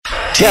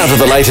Now to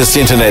the latest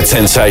internet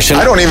sensation.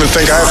 I don't even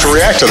think I have to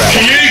react to that.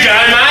 You go,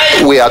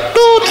 mate. We are...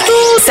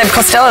 Seb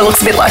Costello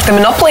looks a bit like the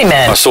Monopoly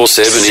man. I saw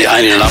Seb and he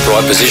ain't in an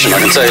upright position, I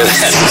can tell you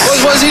that.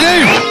 What does he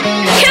do?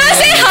 Can I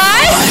say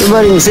hi? Good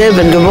morning, Seb,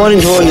 and good morning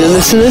to all your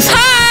listeners.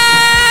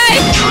 Hi!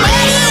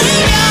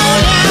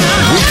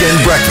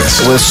 Weekend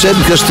Breakfast with Seb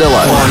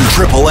Costello on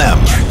Triple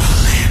M.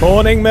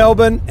 Morning,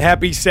 Melbourne.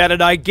 Happy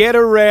Saturday. Get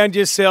around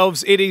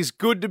yourselves. It is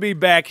good to be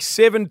back.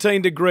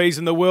 17 degrees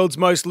in the world's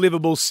most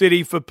livable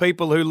city for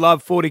people who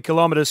love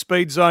 40-kilometre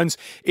speed zones.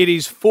 It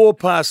is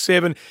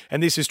 7:04,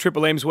 and this is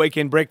Triple M's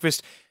Weekend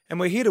Breakfast. And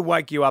we're here to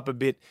wake you up a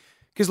bit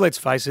because, let's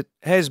face it,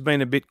 has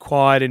been a bit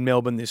quiet in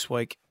Melbourne this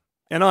week.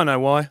 And I know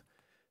why.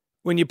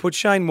 When you put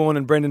Shane Warne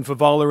and Brendan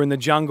Favola in the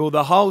jungle,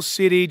 the whole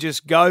city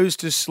just goes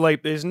to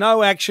sleep. There's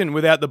no action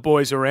without the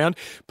boys around.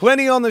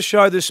 Plenty on the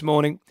show this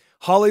morning.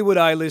 Hollywood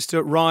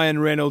A-lister Ryan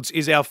Reynolds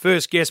is our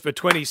first guest for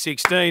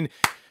 2016.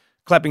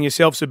 Clapping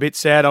yourselves a bit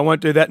sad. I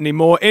won't do that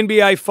anymore.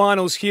 NBA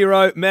Finals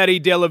hero Matty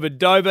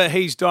Dellevedova.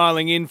 He's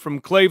dialing in from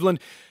Cleveland.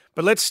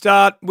 But let's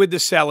start with the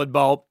salad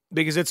bowl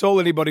because it's all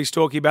anybody's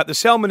talking about. The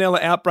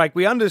Salmonella outbreak.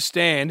 We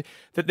understand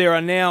that there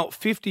are now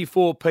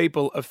 54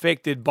 people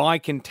affected by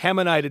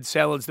contaminated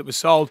salads that were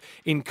sold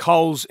in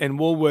Coles and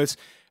Woolworths.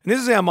 And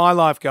this is how my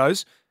life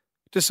goes.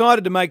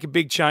 Decided to make a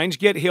big change,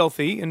 get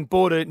healthy, and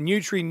bought a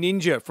Nutri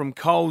Ninja from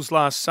Coles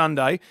last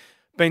Sunday.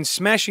 Been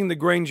smashing the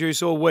green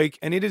juice all week,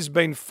 and it has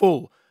been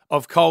full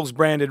of Coles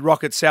branded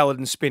rocket salad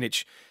and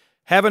spinach.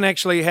 Haven't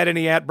actually had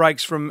any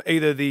outbreaks from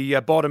either the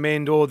bottom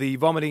end or the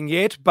vomiting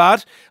yet,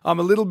 but I'm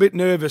a little bit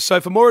nervous. So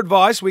for more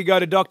advice, we go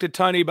to Dr.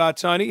 Tony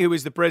Bartoni, who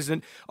is the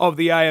president of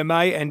the AMA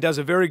and does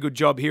a very good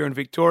job here in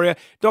Victoria.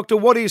 Doctor,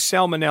 what is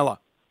Salmonella?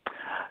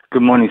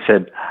 Good morning,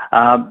 Seb.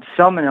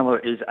 Salmonella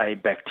is a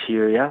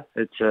bacteria.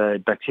 It's a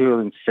bacterial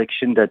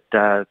infection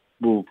that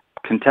will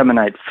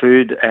contaminate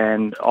food,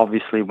 and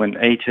obviously when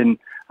eaten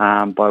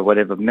by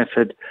whatever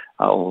method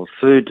or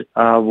food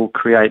will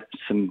create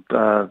some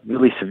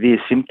really severe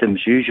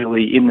symptoms,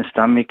 usually in the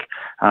stomach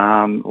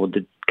or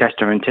the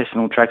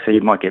gastrointestinal tract. So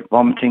you might get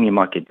vomiting, you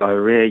might get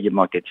diarrhea, you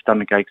might get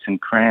stomach aches and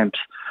cramps,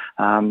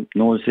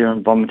 nausea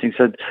and vomiting.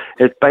 So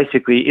it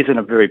basically isn't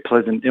a very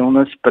pleasant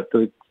illness, but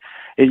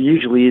it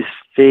usually is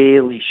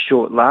fairly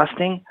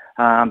short-lasting,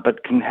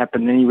 but can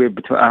happen anywhere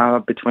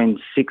between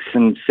 6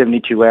 and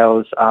 72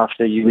 hours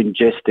after you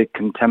ingest a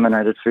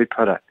contaminated food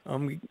product.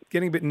 I'm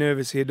getting a bit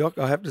nervous here, Doc,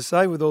 I have to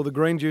say, with all the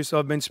green juice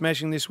I've been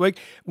smashing this week.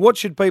 What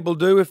should people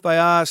do if they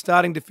are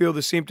starting to feel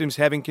the symptoms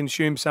having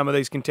consumed some of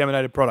these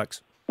contaminated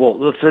products? Well,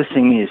 the first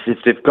thing is, if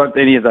they've got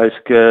any of those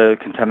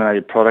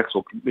contaminated products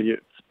or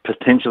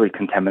potentially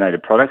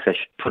contaminated products, they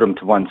should put them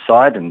to one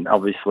side and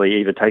obviously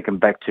either take them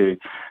back to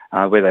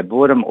where they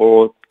bought them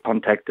or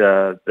contact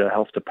the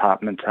health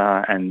department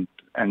and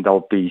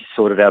they'll be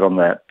sorted out on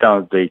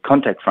the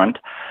contact front.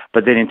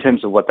 But then in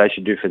terms of what they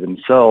should do for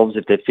themselves,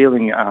 if they're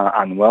feeling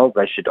unwell,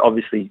 they should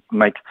obviously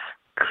make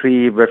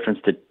clear reference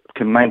to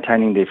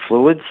maintaining their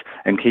fluids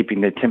and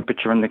keeping their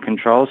temperature under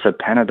control. So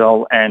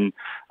Panadol and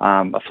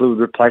a fluid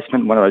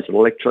replacement, one of those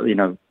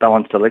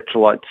balanced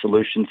electrolyte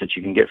solutions that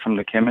you can get from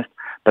the chemist.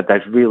 But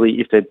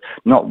if they're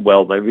not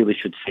well, they really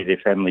should see their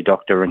family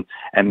doctor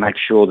and make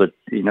sure that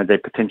they're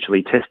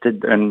potentially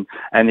tested and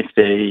if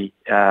they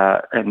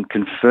and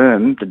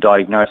confirm the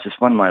diagnosis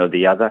one way or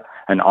the other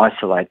and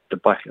isolate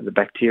the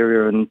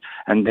bacteria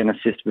and then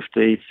assist with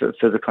the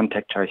further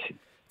contact tracing.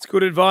 It's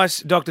good advice,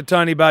 Dr.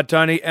 Tony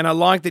Bartoni, and I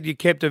like that you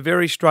kept a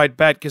very straight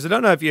bat because I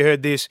don't know if you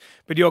heard this,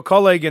 but your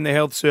colleague in the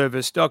health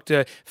service,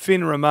 Dr.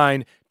 Finn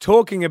Romain,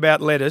 talking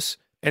about lettuce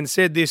and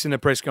said this in a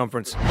press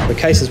conference. The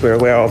cases we're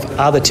aware of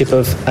are the tip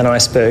of an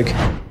iceberg.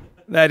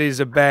 That is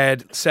a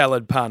bad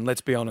salad pun,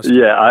 let's be honest.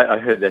 Yeah, I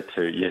heard that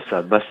too. Yes,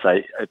 I must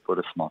say it brought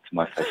a smile to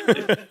my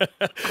face.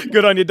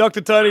 Good on you.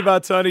 Dr. Tony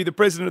Bartoni, the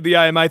president of the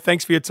AMA,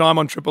 thanks for your time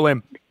on Triple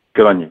M.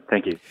 Good on you.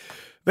 Thank you.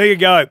 There you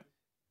go.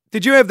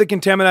 Did you have the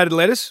contaminated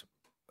lettuce?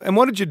 And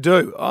what did you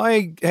do?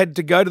 I had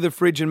to go to the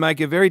fridge and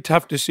make a very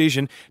tough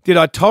decision. Did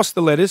I toss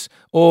the lettuce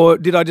or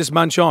did I just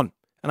munch on?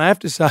 And I have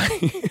to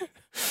say,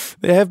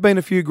 there have been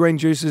a few green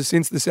juices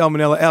since the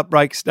Salmonella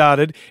outbreak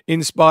started,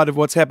 in spite of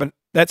what's happened.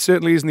 That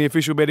certainly isn't the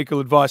official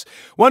medical advice.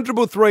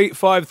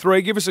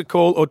 133353, give us a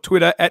call or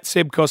Twitter at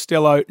Seb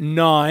Costello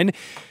 9.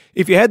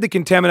 If you had the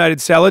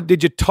contaminated salad,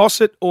 did you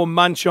toss it or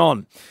munch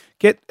on?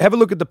 Have a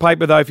look at the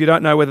paper, though, if you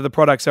don't know whether the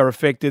products are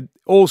affected.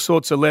 All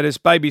sorts of lettuce,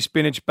 baby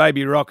spinach,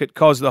 baby rocket,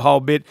 cos, the whole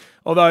bit.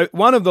 Although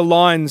one of the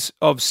lines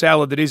of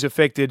salad that is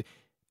affected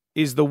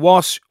is the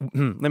wash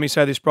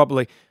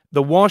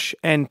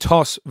and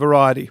toss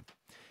variety.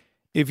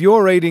 If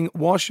you're eating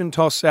wash and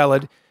toss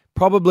salad,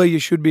 probably you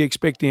should be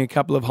expecting a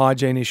couple of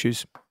hygiene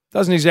issues.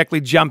 Doesn't exactly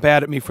jump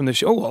out at me from the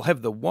show. Oh, I'll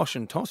have the wash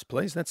and toss,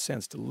 please. That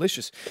sounds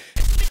delicious.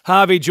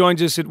 Harvey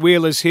joins us at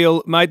Wheelers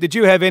Hill. Mate, did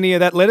you have any of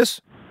that lettuce?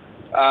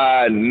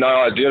 No,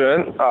 I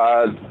didn't.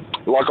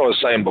 Like I was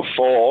saying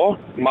before,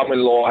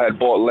 mum-in-law had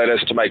bought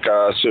lettuce to make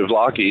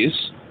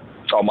souvlaki's,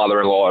 or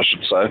mother-in-law, I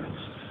should say.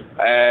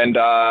 And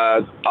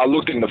I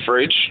looked in the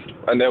fridge,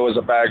 and there was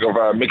a bag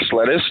of mixed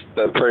lettuce,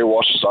 the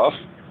pre-washed stuff.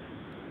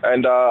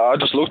 And I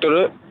just looked at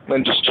it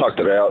and just chucked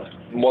it out.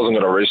 Wasn't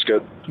going to risk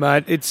it.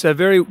 Mate, it's a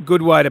very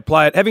good way to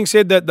play it. Having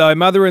said that, though,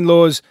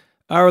 mother-in-laws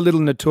are a little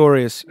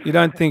notorious. You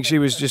don't think she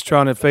was just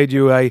trying to feed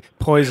you a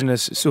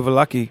poisonous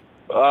souvlaki?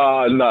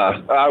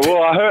 No.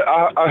 Well,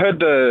 I heard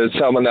the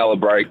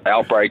Salmonella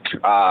outbreak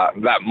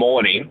that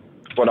morning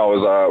when I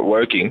was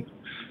working.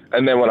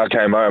 And then when I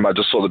came home, I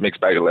just saw the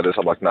mixed bag of lettuce.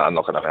 I'm like, I'm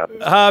not going to have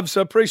it. Habs,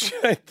 I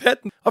appreciate that.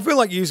 I feel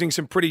like using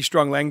some pretty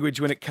strong language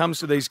when it comes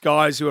to these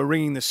guys who are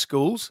ringing the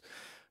schools.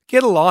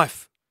 Get a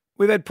life.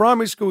 We've had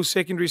primary schools,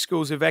 secondary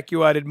schools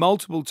evacuated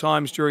multiple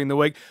times during the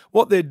week.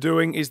 What they're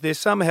doing is they're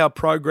somehow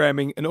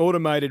programming an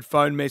automated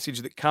phone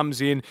message that comes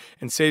in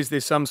and says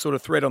there's some sort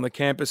of threat on the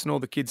campus and all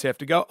the kids have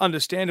to go.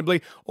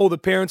 Understandably, all the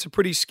parents are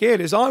pretty scared,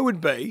 as I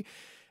would be.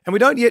 And we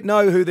don't yet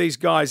know who these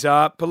guys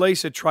are.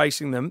 Police are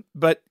tracing them.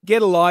 But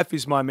get a life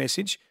is my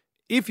message.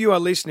 If you are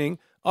listening,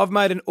 I've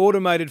made an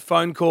automated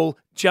phone call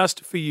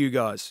just for you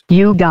guys.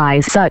 You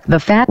guys suck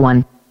the fat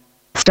one.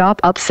 Stop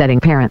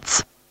upsetting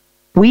parents.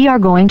 We are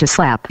going to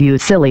slap you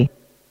silly.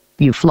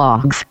 You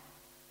flogs.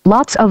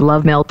 Lots of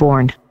love,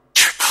 Melbourne.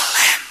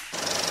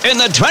 In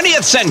the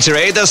 20th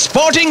century, the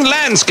sporting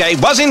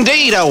landscape was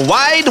indeed a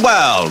wide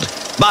world.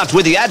 But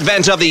with the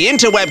advent of the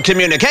interweb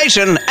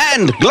communication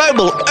and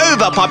global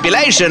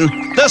overpopulation,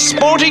 the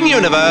sporting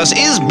universe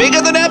is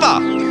bigger than ever.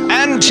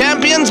 And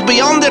champions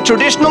beyond the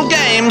traditional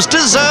games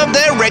deserve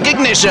their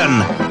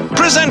recognition.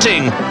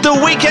 Presenting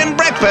the Weekend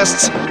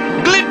Breakfast's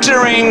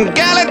glittering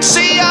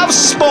galaxy of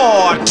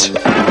sport.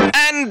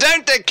 And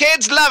don't the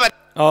kids love it?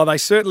 Oh, they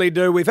certainly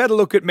do. We've had a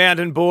look at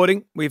mountain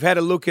boarding. We've had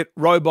a look at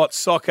robot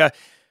soccer.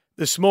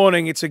 This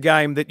morning, it's a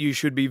game that you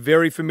should be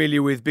very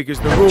familiar with because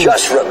the rules...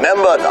 Just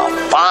remember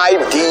the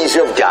 5 Ds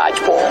of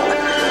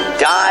dodgeball.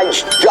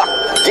 Dodge,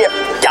 duck, dip,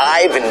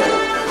 dive,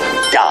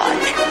 and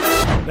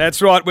dodge.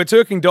 That's right. We're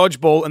talking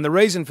dodgeball, and the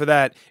reason for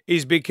that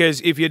is because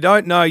if you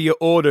don't know your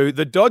order,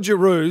 the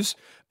Dodgeroos,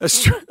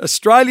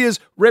 Australia's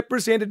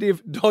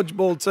representative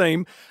dodgeball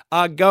team,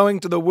 are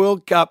going to the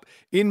World Cup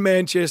in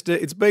Manchester.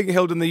 It's being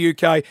held in the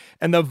UK,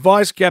 and the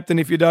vice-captain,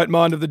 if you don't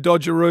mind, of the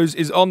Dodgeroos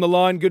is on the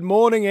line. Good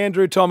morning,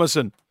 Andrew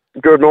Thomason.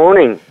 Good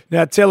morning.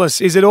 Now, tell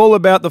us, is it all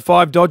about the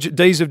 5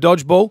 Ds of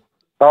dodgeball?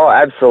 Oh,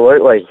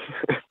 absolutely.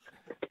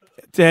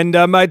 And,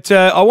 mate,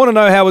 I want to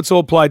know how it's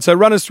all played, so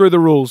run us through the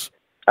rules.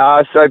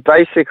 So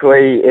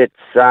basically, it's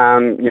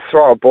you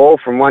throw a ball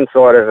from one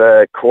side of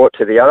the court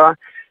to the other,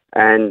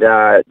 and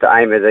the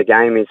aim of the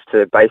game is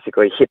to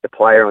basically hit the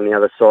player on the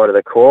other side of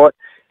the court.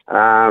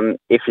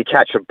 If you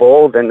catch a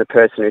ball, then the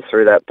person who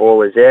threw that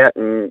ball is out,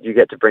 and you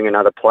get to bring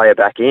another player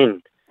back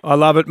in. I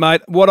love it,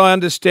 mate. What I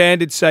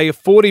understand, it's a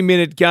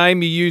 40-minute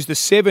game. You use the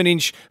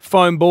 7-inch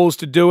foam balls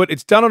to do it.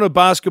 It's done on a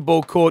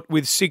basketball court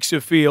with 6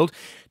 of field.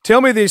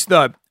 Tell me this,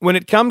 though. When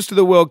it comes to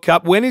the World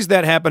Cup, when is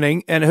that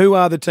happening, and who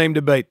are the team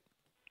to beat?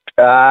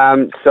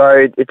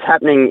 So it's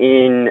happening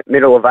in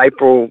middle of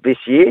April this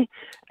year,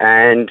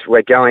 and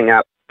we're going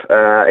up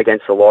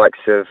against the likes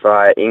of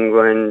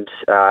England,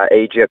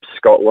 Egypt,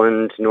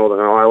 Scotland, Northern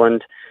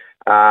Ireland.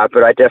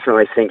 But I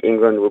definitely think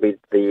England will be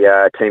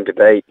the team to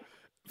beat.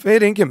 Fair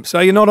dinkum. So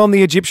you're not on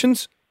the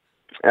Egyptians?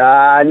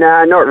 No,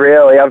 not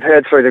really. I've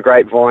heard through the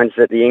grapevines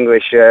that the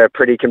English are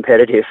pretty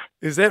competitive.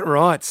 Is that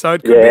right? So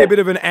it could be a bit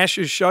of an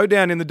Ashes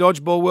showdown in the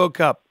Dodgeball World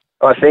Cup.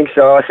 I think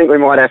so. I think we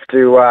might have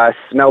to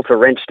smelt a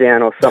wrench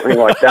down or something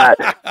like that.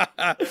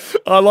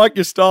 I like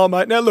your style,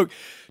 mate. Now, look,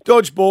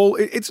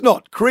 dodgeball, it's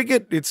not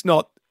cricket, it's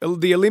not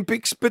the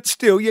Olympics, but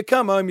still, you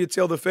come home, you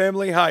tell the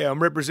family, hey,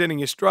 I'm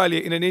representing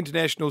Australia in an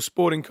international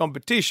sporting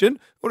competition.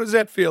 What does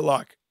that feel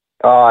like?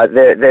 Oh,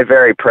 they're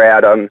very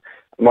proud.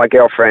 My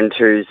girlfriend,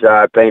 who's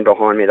been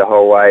behind me the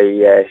whole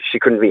way, she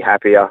couldn't be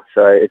happier.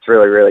 So it's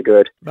really, really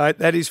good. Mate,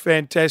 that is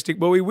fantastic.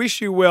 Well, we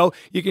wish you well.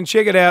 You can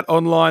check it out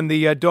online,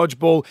 the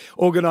Dodgeball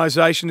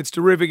organisation. It's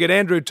terrific. And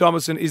Andrew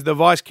Thomason is the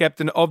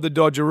vice-captain of the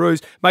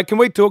Dodgeroos. Mate, can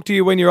we talk to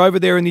you when you're over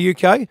there in the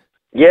UK?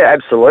 Yeah,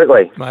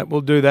 absolutely. Mate, we'll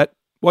do that.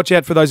 Watch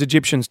out for those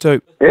Egyptians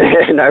too.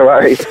 No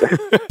worries.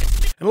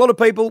 And a lot of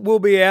people will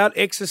be out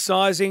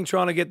exercising,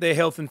 trying to get their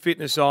health and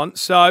fitness on.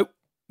 So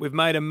we've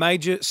made a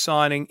major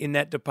signing in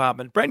that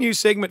department. Brand new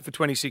segment for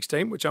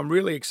 2016, which I'm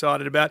really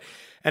excited about.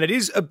 And it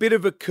is a bit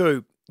of a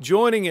coup.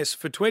 Joining us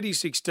for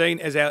 2016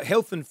 as our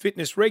health and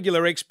fitness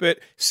regular expert,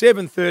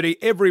 7:30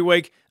 every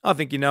week. I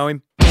think you know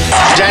him.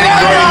 Danny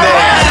Green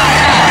there.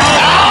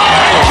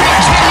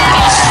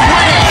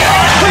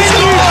 Can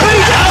you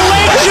beat a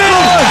legend?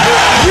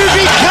 You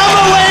become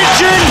a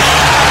legend.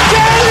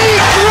 Danny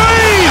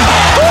Green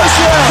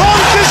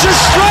conquers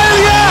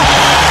Australia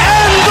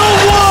and the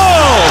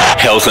world.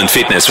 Health and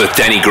fitness with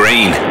Danny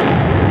Green.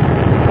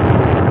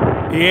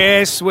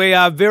 Yes, we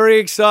are very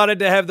excited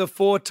to have the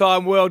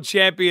 4-time world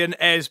champion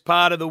as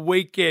part of the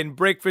weekend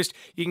breakfast.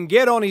 You can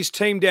get on his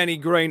Team Danny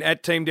Green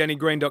at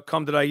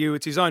teamdannygreen.com.au.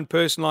 It's his own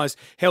personalised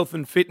health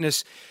and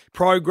fitness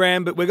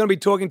program, but we're going to be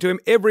talking to him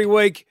every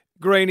week.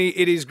 Greenie,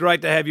 it is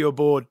great to have you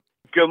aboard.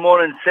 Good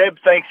morning, Seb.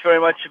 Thanks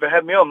very much for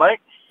having me on, mate.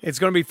 It's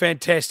going to be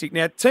fantastic.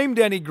 Now, Team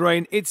Danny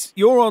Green, it's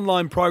your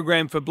online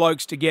program for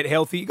blokes to get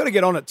healthy. You've got to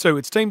get on it too.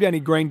 It's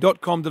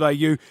teamdannygreen.com.au.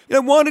 You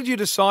know, why did you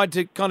decide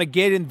to kind of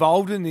get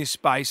involved in this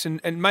space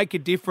and make a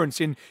difference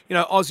in,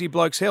 Aussie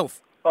blokes'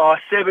 health? Oh,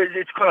 Seb,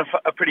 it's kind of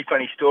a pretty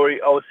funny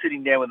story. I was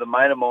sitting down with a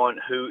mate of mine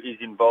who is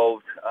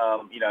involved,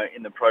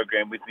 in the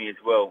program with me as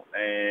well,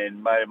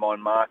 and mate of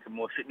mine, Mark, and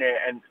we're sitting there,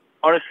 and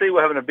honestly,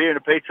 we're having a beer and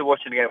a pizza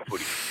watching the game of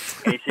footy.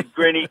 And he said,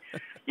 Greeny,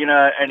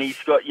 and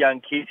he's got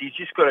young kids. He's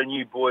just got a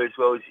new boy as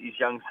well. His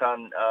young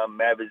son,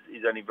 Mav,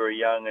 is only very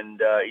young, and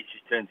he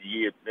just turns a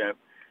year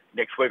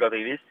next week, I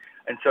think it is.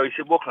 And so he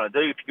said, what can I do?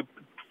 If you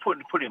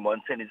could put in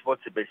one sentence,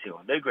 what's the best thing I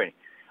can do, Greeny?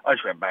 I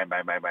just went bang,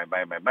 bang, bang, bang,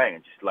 bang, bang, bang,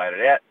 and just laid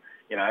it out.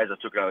 As I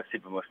took another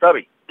sip of my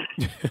stubby.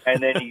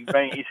 And then he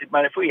said,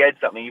 mate, if we had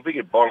something, if we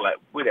could bottle that,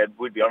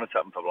 we'd be onto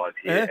something for blokes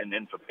here, and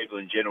then for people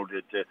in general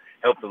to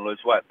help them lose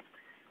weight.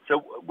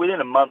 So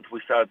within a month, we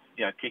started,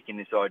 kicking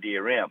this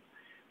idea around.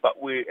 But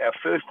our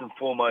first and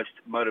foremost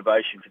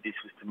motivation for this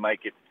was to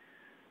make it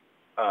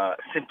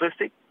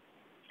simplistic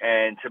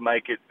and to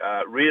make it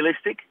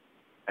realistic,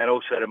 and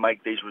also to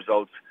make these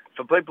results,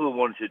 for people who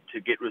wanted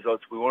to get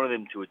results, we wanted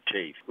them to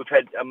achieve. We've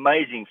had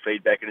amazing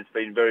feedback, and it's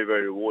been very,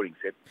 very rewarding,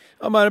 Seb.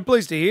 Oh, mate, I'm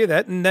pleased to hear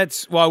that, and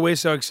that's why we're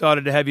so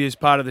excited to have you as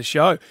part of the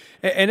show.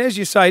 And as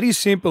you say, it is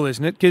simple,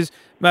 isn't it? Because,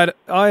 mate,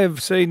 I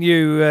have seen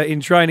you in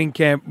training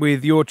camp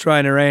with your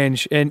trainer,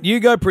 Ange, and you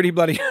go pretty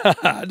bloody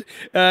hard.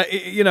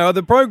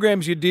 The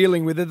programs you're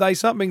dealing with, are they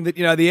something that,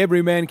 the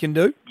everyman can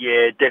do?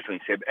 Yeah,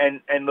 definitely, Seb.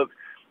 And look,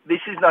 this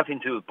is nothing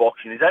to do with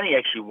boxing. There's only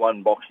actually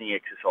one boxing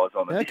exercise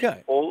on it. Okay. This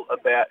is all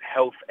about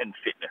health and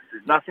fitness.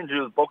 There's nothing to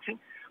do with boxing.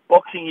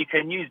 Boxing, you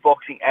can use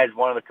boxing as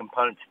one of the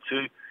components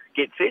to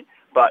get fit,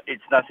 but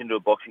it's nothing to do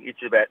with boxing. It's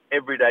about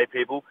everyday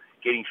people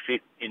getting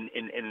fit in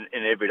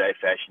everyday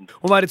fashion.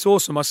 Well, mate, it's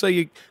awesome. I see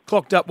you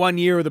clocked up 1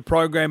 year of the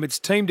program. It's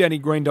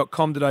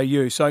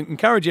teamdannygreen.com.au, so I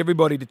encourage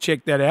everybody to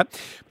check that out.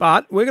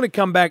 But we're going to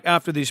come back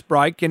after this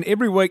break, and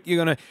every week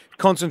you're going to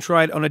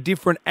concentrate on a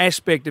different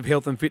aspect of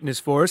health and fitness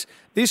for us.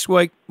 This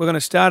week, we're going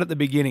to start at the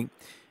beginning.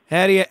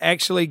 How do you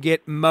actually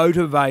get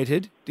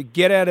motivated to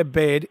get out of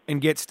bed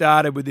and get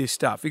started with this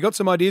stuff? You got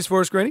some ideas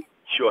for us, Greeny?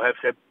 Sure have,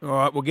 Seb. All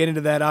right, we'll get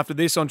into that after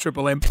this on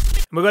Triple M.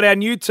 We've got our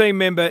new team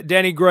member,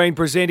 Danny Green,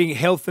 presenting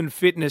health and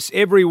fitness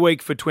every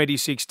week for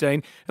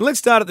 2016. And let's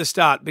start at the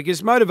start,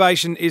 because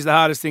motivation is the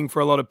hardest thing for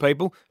a lot of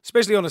people,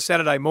 especially on a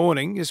Saturday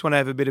morning. You just want to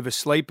have a bit of a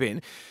sleep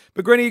in.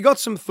 But, Greeny, you got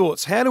some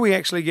thoughts. How do we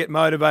actually get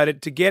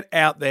motivated to get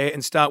out there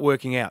and start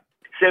working out?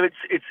 So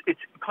it's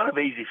kind of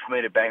easy for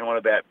me to bang on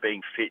about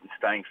being fit and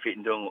staying fit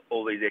and doing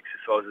all these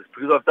exercises,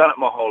 because I've done it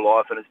my whole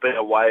life and it's been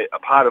a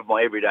part of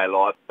my everyday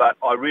life. But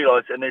I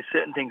realise, and there's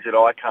certain things that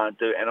I can't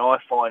do and I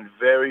find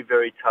very,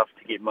 very tough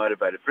to get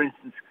motivated. For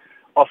instance,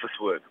 office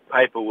work,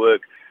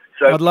 paperwork.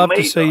 So I'd love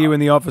to see you in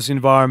the office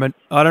environment.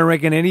 I don't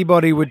reckon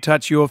anybody would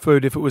touch your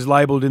food if it was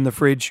labelled in the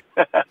fridge.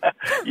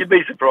 You'd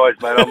be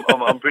surprised, mate.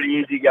 I'm pretty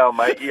easygoing,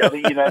 mate. I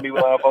think you know me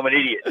well enough. I'm an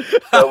idiot.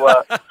 So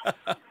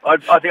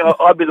I think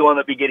I'd be the one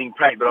that'd be getting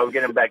pranked, but I'll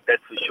get him back,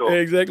 that's for sure.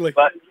 Exactly.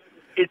 But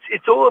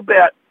it's all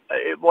about,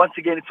 once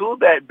again, it's all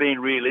about being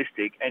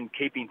realistic and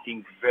keeping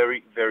things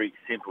very, very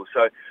simple.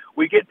 So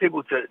we get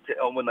people to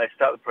when they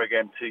start the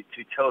program to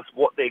tell us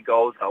what their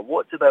goals are.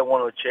 What do they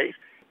want to achieve,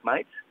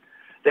 mates?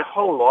 Their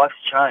whole life's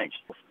changed.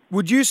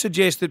 Would you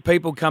suggest that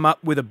people come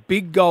up with a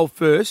big goal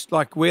first,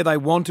 like where they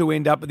want to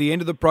end up at the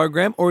end of the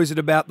program, or is it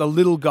about the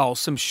little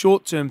goals, some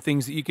short-term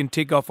things that you can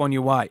tick off on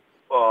your way?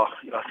 Oh,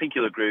 I think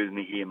you'll agree with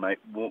me here, mate.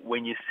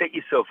 When you set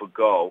yourself a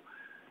goal,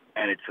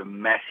 and it's a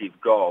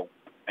massive goal,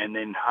 and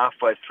then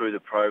halfway through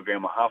the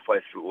program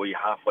or you're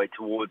halfway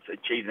towards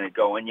achieving that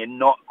goal, and you're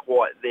not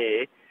quite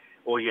there,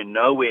 or you're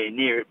nowhere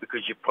near it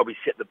because you've probably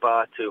set the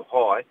bar too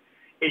high,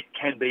 it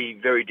can be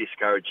very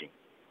discouraging.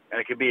 And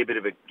it can be a bit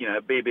of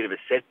a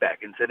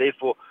setback. And so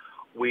therefore,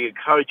 we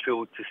encourage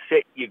people to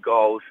set your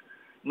goals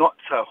not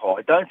so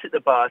high. Don't set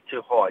the bar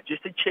too high.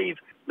 Just achieve,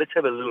 let's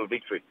have a little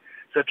victory.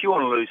 So if you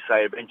want to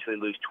eventually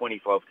lose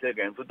 25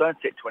 kilograms, well, don't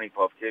set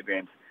 25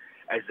 kilograms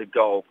as the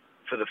goal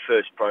for the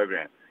first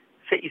program.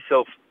 Set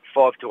yourself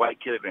 5 to 8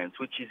 kilograms,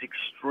 which is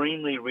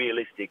extremely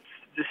realistic.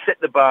 Just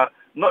set the bar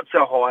not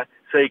so high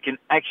so you can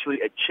actually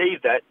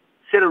achieve that.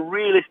 Set a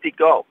realistic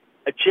goal.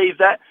 Achieve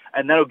that,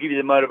 and that'll give you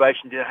the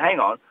motivation to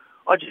hang on.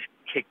 I just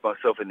kicked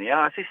myself in the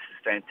arse. This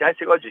is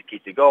fantastic. I just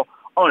kicked a goal.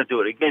 I want to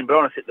do it again, but I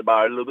want to set the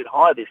bar a little bit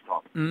higher this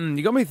time.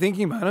 You got me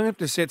thinking, mate. I'm going to have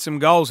to set some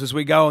goals as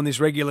we go on this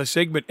regular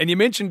segment. And you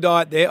mentioned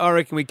diet there. I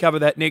reckon we cover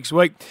that next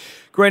week.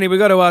 Greeny, we've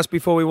got to ask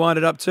before we wind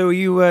it up too, are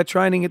you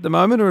training at the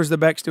moment, or is the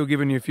back still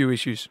giving you a few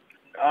issues?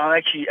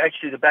 Actually,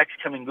 the back's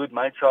coming good,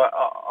 mate. So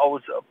I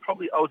was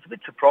a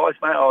bit surprised,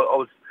 mate.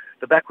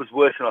 The back was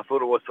worse than I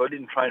thought it was, so I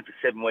didn't train for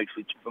 7 weeks,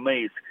 which for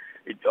me is...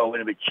 I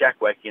went a bit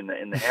shack-wacky in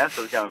the house.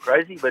 I was going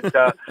crazy, but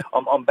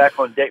I'm back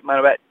on deck, mate.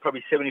 About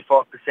probably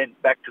 75%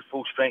 back to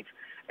full strength,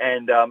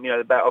 and I've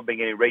been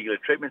getting regular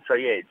treatment. So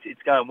yeah,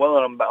 it's going well,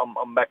 and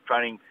I'm back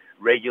training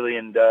regularly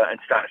and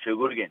starting to feel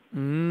good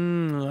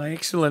again.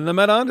 Excellent. Now,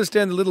 mate, I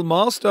understand the little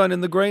milestone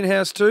in the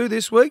greenhouse too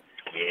this week.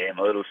 Yeah,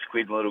 my little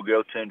squid, my little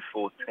girl turned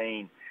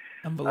 14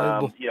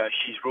 Unbelievable.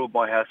 She's ruled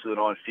my house with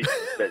an iron fist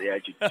since about the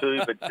age of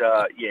 2, but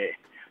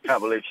can't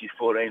believe she's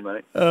 14,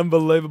 mate.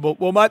 Unbelievable.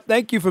 Well, mate,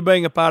 thank you for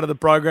being a part of the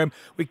program.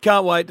 We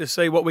can't wait to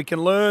see what we can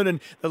learn and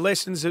the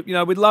lessons.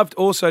 We'd love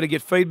also to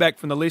get feedback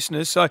from the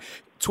listeners. So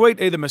tweet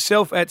either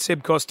myself at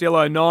Seb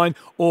Costello 9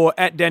 or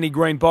at Danny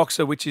Green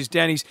Boxer, which is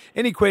Danny's.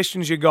 Any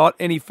questions you got,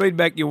 any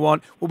feedback you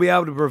want, we'll be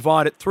able to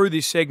provide it through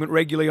this segment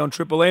regularly on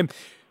Triple M.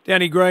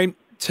 Danny Green,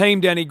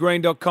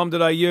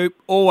 teamdannygreen.com.au.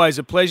 Always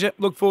a pleasure.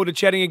 Look forward to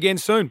chatting again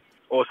soon.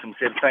 Awesome,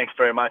 Seb. Thanks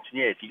very much.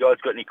 And if you guys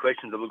got any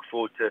questions, I look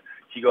forward to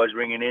you guys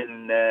ringing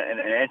in and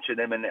answering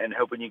them and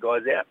helping you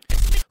guys out.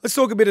 Let's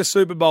talk a bit of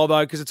Super Bowl,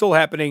 though, because it's all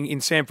happening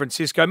in San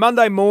Francisco.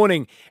 Monday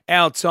morning,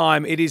 our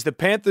time, it is the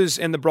Panthers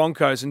and the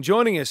Broncos. And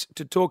joining us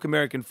to talk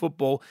American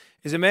football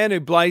is a man who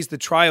blazed the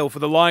trail for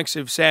the likes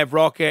of Sav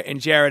Rocker and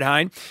Jared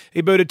Hayne.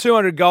 He booted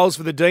 200 goals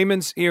for the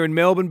Demons here in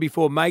Melbourne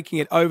before making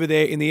it over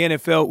there in the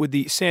NFL with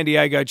the San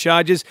Diego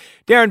Chargers.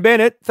 Darren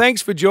Bennett,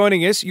 thanks for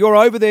joining us. You're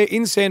over there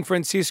in San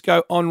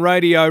Francisco on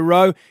Radio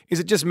Row. Is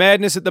it just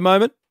madness at the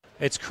moment?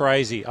 It's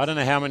crazy. I don't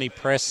know how many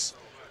press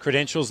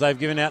credentials they've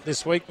given out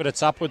this week, but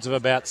it's upwards of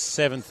about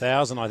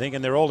 7,000, I think,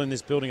 and they're all in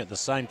this building at the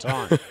same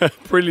time.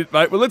 Brilliant,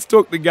 mate. Well, let's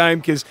talk the game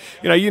because,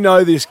 you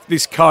know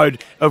this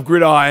code of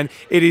gridiron.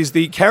 It is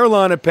the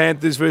Carolina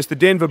Panthers versus the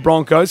Denver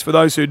Broncos, for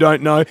those who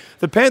don't know.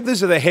 The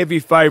Panthers are the heavy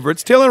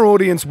favourites. Tell our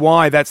audience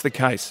why that's the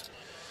case.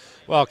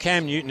 Well,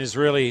 Cam Newton is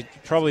really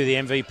probably the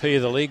MVP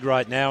of the league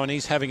right now, and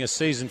he's having a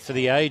season for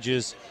the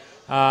ages,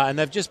 and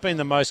they've just been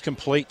the most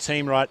complete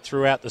team right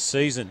throughout the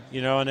season,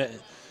 and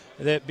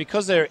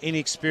because they're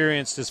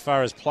inexperienced as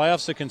far as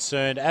playoffs are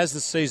concerned, as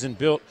the season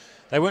built,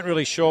 they weren't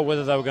really sure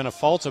whether they were going to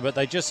falter, but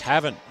they just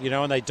haven't,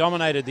 and they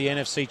dominated the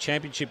NFC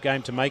Championship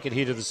game to make it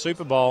here to the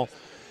Super Bowl.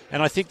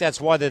 And I think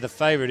that's why they're the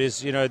favourite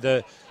is,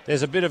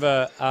 there's a bit of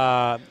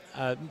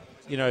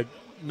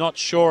not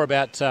sure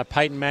about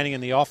Peyton Manning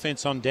and the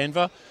offense on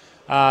Denver.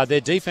 Their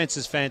defense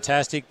is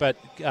fantastic, but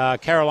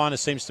Carolina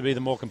seems to be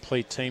the more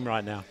complete team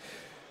right now.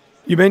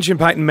 You mentioned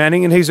Peyton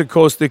Manning, and he's, of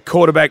course, the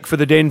quarterback for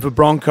the Denver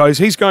Broncos.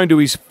 He's going to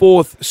his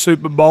 4th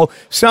Super Bowl.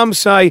 Some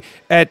say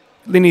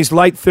in his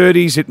late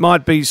 30s, it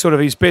might be sort of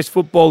his best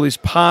football is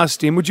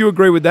past him. Would you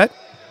agree with that?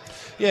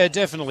 Yeah,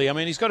 definitely. I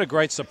mean, he's got a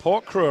great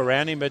support crew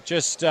around him, but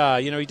just,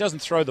 he doesn't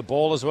throw the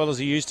ball as well as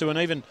he used to. And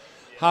even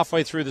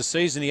halfway through the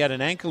season, he had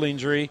an ankle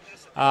injury,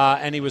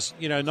 and he was,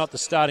 not the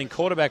starting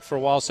quarterback for a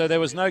while. So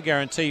there was no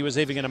guarantee he was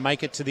even going to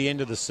make it to the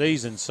end of the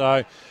season.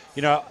 So,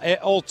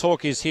 all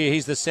talk is here.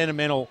 He's the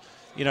sentimental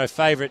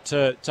favourite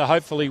to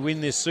hopefully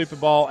win this Super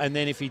Bowl, and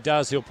then if he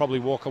does, he'll probably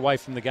walk away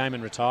from the game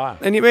and retire.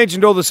 And you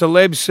mentioned all the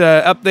celebs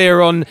up there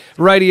on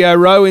Radio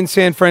Row in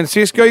San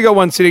Francisco. You got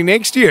one sitting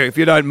next to you, if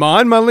you don't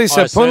mind.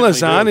 Melissa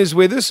Punlazan is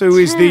with us, who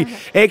is the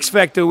X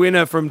Factor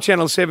winner from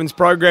Channel 7's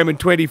program in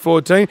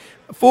 2014.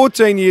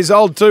 14 years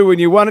old too when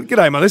you won it.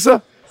 G'day,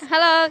 Melissa.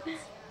 Hello.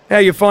 How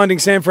are you finding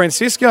San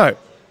Francisco?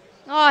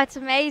 Oh, it's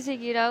amazing,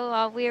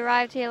 we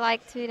arrived here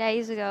like 2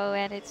 days ago,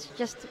 and it's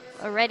just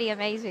already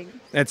amazing.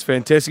 That's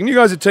fantastic. And you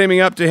guys are teaming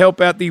up to help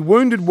out the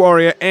Wounded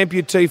Warrior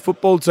amputee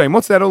football team.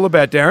 What's that all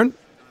about, Darren?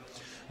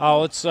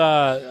 Oh, it's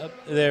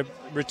they're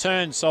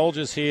returned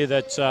soldiers here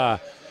that,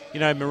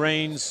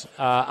 Marines,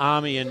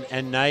 Army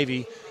and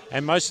Navy,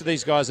 and most of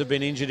these guys have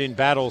been injured in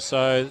battle,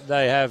 so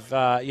they have,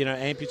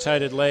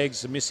 amputated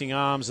legs, missing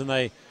arms, and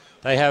they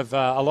have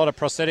a lot of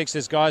prosthetics.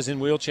 There's guys in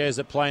wheelchairs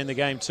that play in the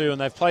game too,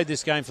 and they've played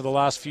this game for the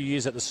last few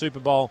years at the Super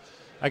Bowl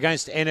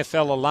against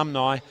NFL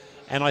alumni.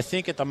 And I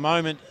think at the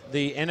moment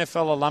the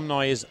NFL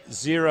alumni is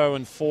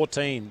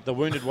 0-14. The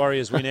Wounded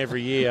Warriors win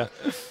every year.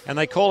 And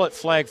they call it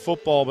flag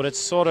football, but it's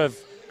sort of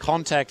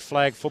contact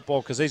flag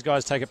football because these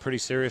guys take it pretty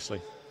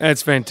seriously.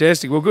 That's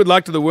fantastic. Well, good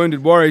luck to the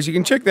Wounded Warriors. You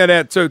can check that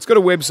out too. It's got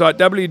a website,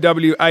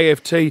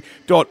 wwaft.org.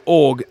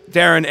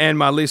 Darren and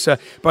Melissa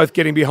both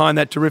getting behind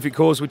that terrific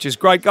cause, which is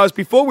great. Guys,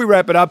 before we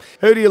wrap it up,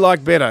 who do you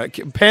like better,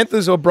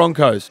 Panthers or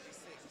Broncos?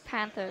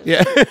 Panthers.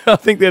 Yeah, I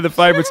think they're the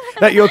favourites.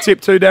 That your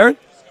tip too, Darren?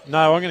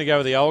 No, I'm going to go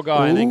with the old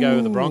guy and then go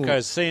with the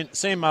Broncos.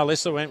 Seeing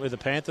Melissa went with the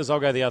Panthers, I'll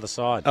go the other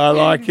side. I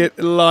like it.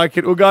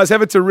 Well, guys,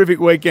 have a terrific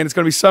weekend. It's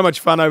going to be so much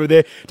fun over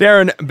there.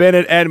 Darren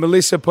Bennett and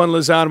Melissa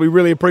Punlazan, we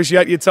really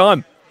appreciate your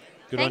time.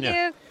 Good on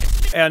you.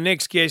 Our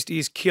next guest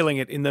is killing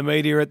it in the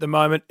media at the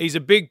moment. He's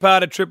a big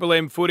part of Triple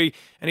M footy,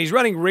 and he's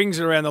running rings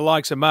around the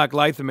likes of Mark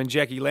Latham and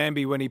Jackie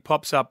Lambie when he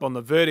pops up on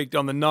The Verdict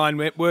on the 9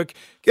 Network.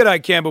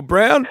 G'day, Campbell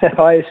Brown.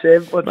 Hi,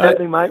 Seb. What's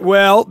happening, mate?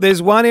 Well,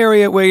 there's one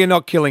area where you're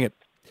not killing it.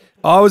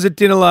 I was at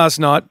dinner last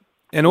night,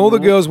 and all the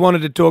girls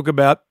wanted to talk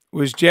about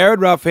was Jared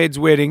Roughhead's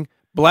wedding,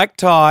 black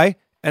tie,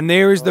 and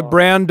there is the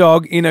brown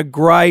dog in a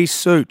grey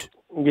suit.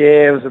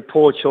 Yeah, it was a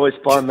poor choice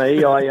by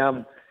me.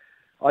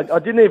 I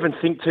didn't even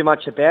think too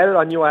much about it.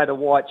 I knew I had a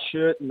white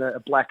shirt and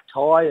a black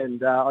tie,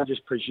 and I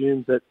just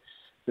presumed that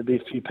there'd be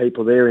a few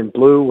people there in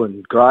blue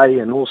and grey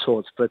and all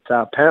sorts. But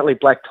apparently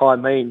black tie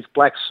means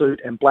black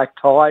suit and black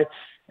tie,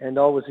 and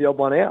I was the odd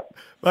one out.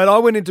 Mate, I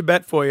went into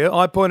bat for you.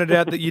 I pointed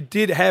out that you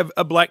did have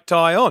a black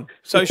tie on,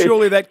 so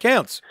surely that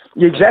counts.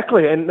 Yeah,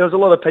 exactly, and there was a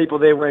lot of people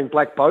there wearing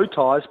black bow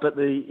ties, but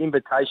the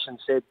invitation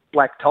said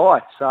black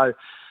tie. So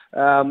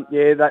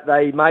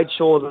they made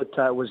sure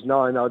that it was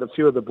known. A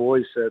few of the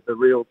boys, the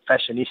real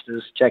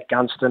fashionistas, Jack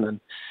Gunston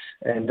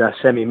and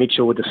Sammy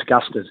Mitchell, were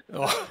disgusted.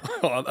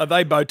 Are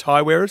they bow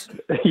tie wearers?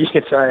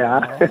 Yes, they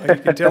are.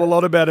 You can tell a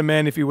lot about a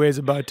man if he wears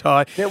a bow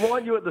tie. Now, why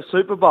aren't you at the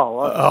Super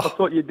Bowl? I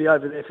thought you'd be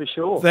over there for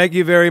sure. Thank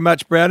you very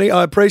much, Brownie.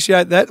 I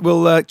appreciate that.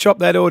 We'll chop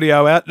that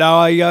audio out. No,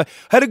 I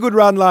had a good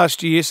run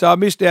last year, so I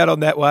missed out on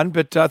that one,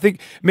 but I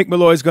think Mick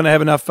Malloy's going to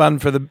have enough fun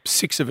for the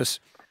 6 of us.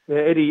 Yeah,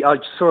 Eddie, I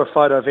saw a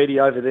photo of Eddie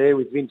over there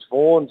with Vince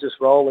Vaughn just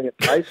rolling at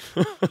pace.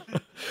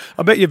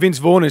 I bet you Vince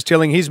Vaughn is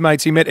telling his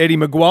mates he met Eddie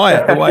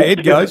Maguire, the way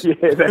Ed goes.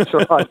 Yeah, that's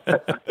right.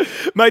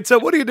 Mate, so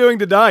what are you doing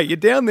today? You're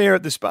down there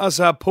at the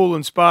Sparsar Pool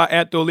and Spa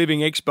Outdoor Living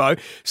Expo.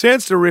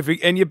 Sounds terrific.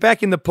 And you're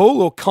back in the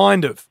pool, or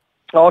kind of?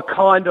 Oh,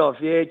 kind of,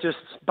 yeah, just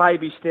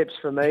baby steps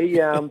for me.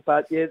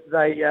 But yeah,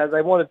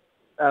 they wanted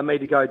me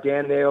to go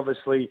down there,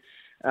 obviously,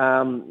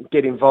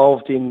 get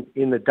involved in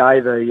the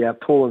day, the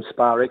Pool and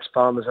Spa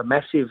Expo. And there's a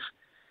massive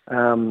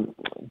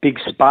big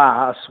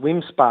spa, a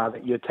swim spa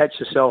that you attach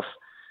yourself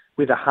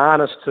with a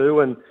harness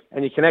to, and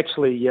you can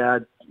actually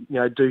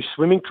do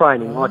swimming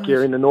training like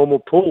you're in a normal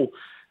pool.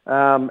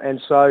 And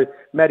so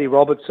Matty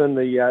Robertson,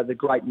 the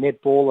great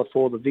netballer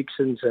for the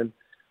Vixens and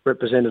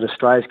represented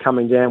Australia's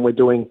coming down. We're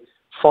doing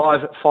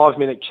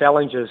 5-minute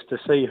challenges to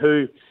see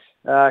who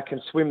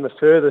can swim the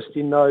furthest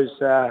in those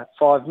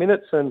 5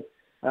 minutes, and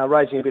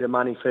raising a bit of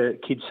money for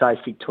Kids Safe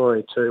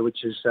Victoria too,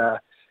 which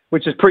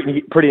is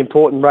pretty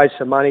important. Raise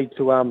some money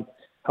to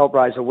help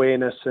raise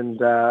awareness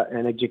and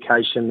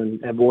education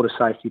and water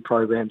safety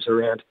programs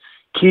around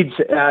kids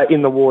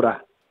in the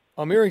water.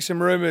 I'm hearing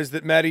some rumours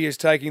that Maddie is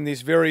taking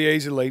this very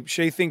easily.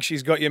 She thinks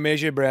she's got your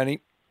measure, Brownie.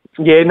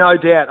 Yeah, no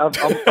doubt.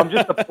 I'm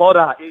just a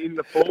plotter in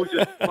the pool,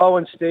 just slow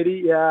and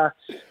steady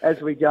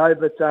as we go,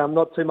 but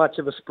not too much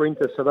of a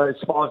sprinter. So those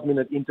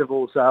 5-minute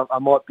intervals, I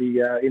might be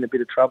in a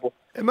bit of trouble.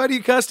 And mate, are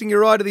you casting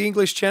your eye to the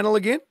English Channel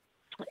again?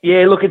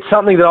 Yeah, look, it's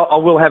something that I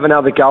will have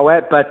another go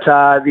at, but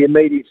the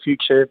immediate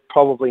future,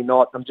 probably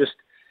not. I'm just,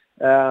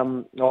 I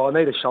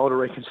need a shoulder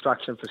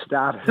reconstruction for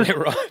starters. Yeah,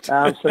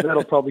 right. So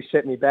that'll probably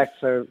set me back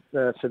for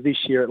this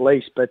year at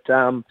least. But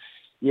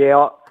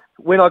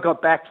when I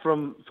got back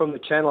from the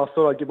channel, I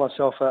thought I'd give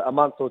myself a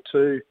month or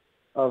two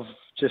of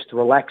just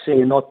relaxing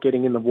and not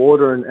getting in the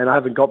water, and I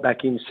haven't got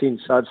back in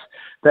since. So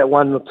that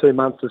 1 or 2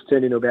 months has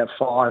turned into about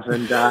 5,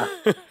 and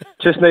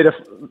just need to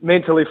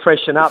mentally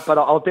freshen up. But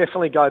I'll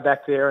definitely go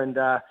back there and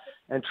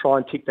try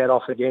and tick that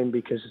off again,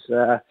 because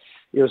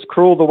it was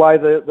cruel the way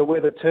the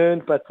weather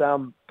turned, but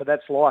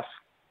that's life.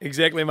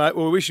 Exactly, mate.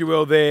 Well, we wish you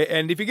well there.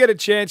 And if you get a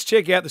chance,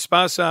 check out the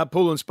Sparsar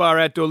Pool and Spa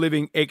Outdoor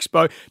Living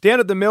Expo down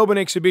at the Melbourne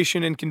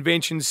Exhibition and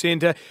Convention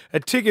Centre.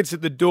 Tickets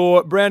at the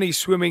door. Brownie's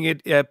swimming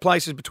at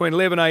places between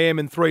 11 a.m.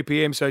 and 3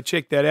 p.m, so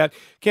check that out.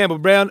 Campbell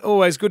Brown,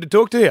 always good to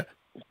talk to you.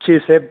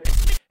 Cheers, Seb.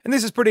 And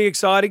this is pretty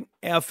exciting.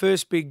 Our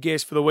first big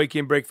guest for the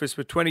Weekend Breakfast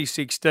for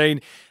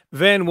 2016.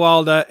 Van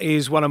Wilder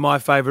is one of my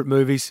favourite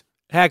movies.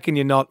 How can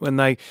you not, when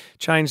they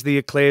change the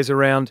eclairs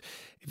around?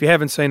 If you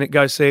haven't seen it,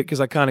 go see it, because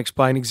I can't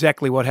explain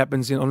exactly what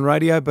happens on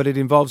radio, but it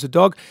involves a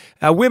dog.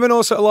 Women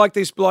also like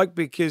this bloke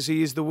because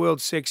he is the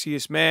world's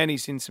sexiest man.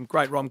 He's in some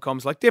great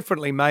rom-coms like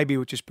Definitely Maybe,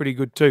 which is pretty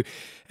good too.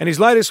 And his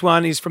latest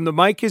one is from the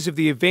makers of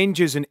the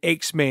Avengers and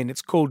X-Men.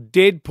 It's called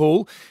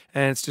Deadpool,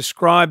 and it's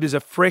described as a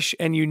fresh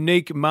and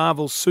unique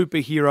Marvel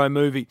superhero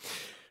movie.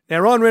 Now,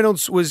 Ryan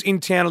Reynolds was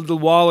in town a little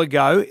while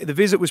ago. The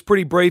visit was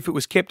pretty brief. It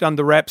was kept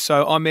under wraps,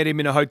 so I met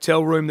him in a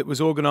hotel room that was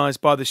organised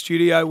by the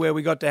studio where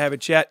we got to have a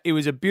chat. He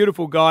was a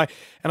beautiful guy,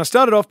 and I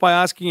started off by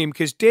asking him,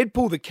 because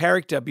Deadpool, the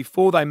character,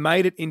 before they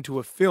made it into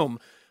a film,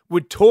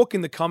 would talk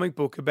in the comic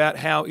book about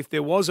how if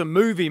there was a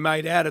movie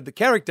made out of the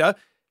character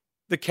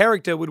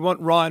would want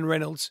Ryan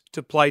Reynolds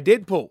to play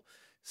Deadpool.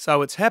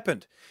 So it's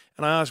happened.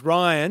 And I asked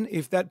Ryan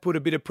if that put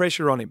a bit of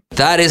pressure on him.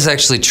 That is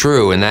actually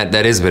true, and that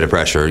is a bit of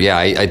pressure. Yeah,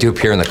 I do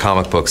appear in the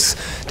comic books,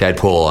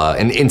 Deadpool,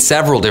 in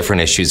several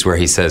different issues where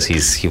he says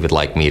he would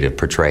like me to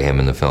portray him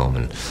in the film,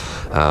 and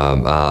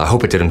I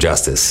hope it did him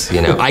justice.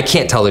 You know, I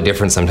can't tell the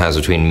difference sometimes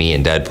between me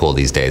and Deadpool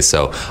these days,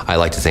 so I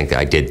like to think that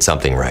I did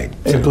something right.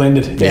 It's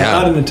blended. Yeah,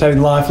 art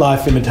imitating life,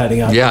 life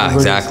imitating art. Yeah,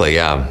 exactly,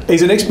 yeah.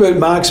 He's an expert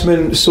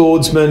marksman,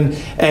 swordsman,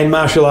 and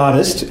martial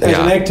artist. As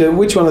an actor,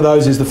 which one of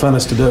those is the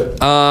funnest to do?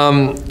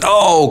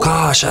 Oh,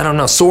 gosh, I don't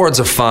know. Swords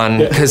are fun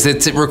because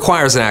it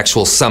requires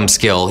some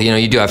skill. You know,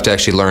 you do have to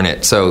actually learn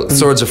it. So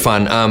swords are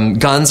fun.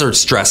 Guns are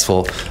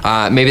stressful.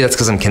 Maybe that's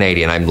because I'm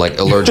Canadian. I'm like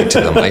allergic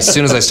to them. As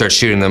soon as I start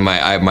shooting them,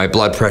 my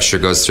blood pressure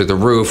goes through the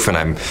roof, and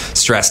I'm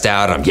stressed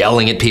out. I'm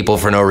yelling at people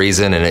for no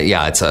reason, and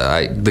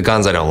the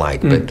guns I don't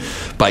like,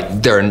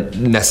 but they're a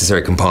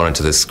necessary component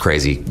to this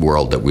crazy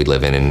world that we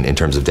live in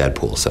terms of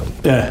Deadpool. So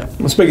yeah.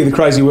 Well, speaking of the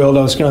crazy world,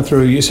 I was going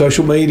through your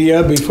social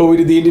media before we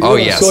did the interview. Oh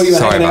yes, I saw you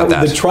hanging out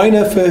with the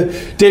trainer for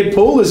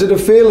Deadpool. Is it a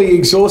fairly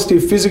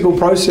exhaustive physical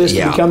process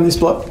to become this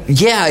bloke?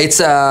 Yeah,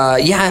 it's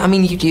I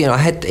mean, you know, I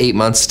had 8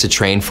 months to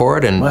train for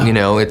it, and you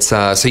know, it's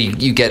so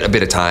you get a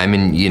bit of time,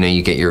 and you know,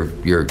 you get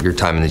your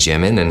time in the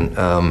gym in, and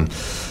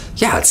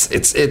Yeah,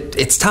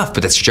 it's tough,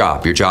 but that's your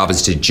job. Your job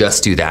is to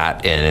just do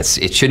that, and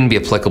it shouldn't be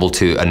applicable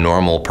to a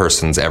normal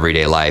person's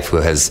everyday life who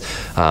has,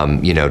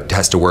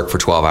 has to work for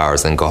 12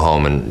 hours, then go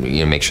home and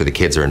make sure the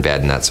kids are in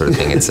bed and that sort of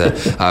thing. It's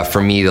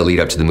for me, the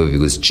lead up to the movie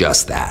was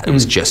just that. It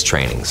was just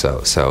training,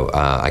 so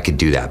I could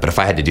do that. But if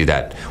I had to do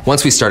that,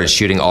 once we started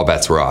shooting, all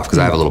bets were off because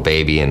I have a little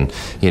baby, and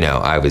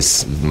there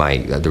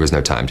was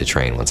no time to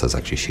train once I was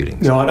actually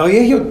shooting. So. Right. Oh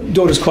yeah, your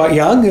daughter's quite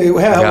young.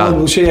 How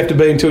long will she have to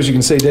be until she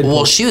can see Deadpool?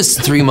 Well, she was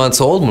 3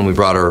 months old when we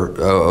brought her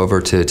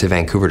over to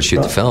Vancouver to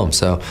shoot the film.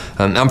 So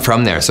I'm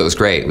from there, so it was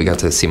great. We got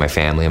to see my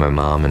family and my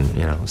mom, and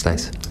it was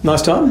nice.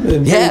 Nice time.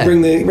 Bring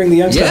the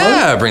youngster home.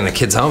 Yeah, bring the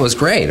kids home. It was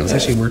great. It was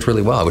actually worked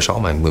really well. I wish all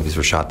my movies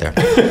were shot there.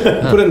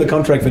 Put in the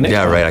contract for next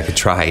time. Yeah, right. I could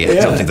try. I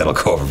don't think that'll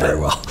go over very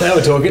well. Now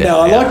we're talking.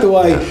 Now I like the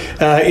way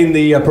in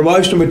the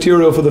promotional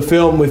material for the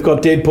film we've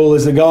got Deadpool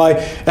as the guy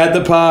at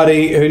the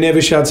party who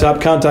never shuts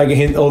up, can't take a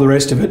hint, all the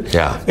rest of it.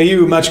 Yeah. Are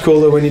you much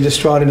cooler when you just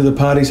stride into the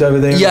parties over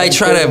there? Yeah, I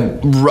try to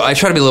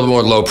be a little bit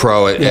more low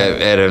pro at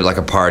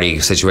a party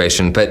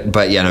situation, but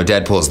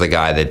Deadpool's the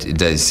guy that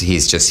does.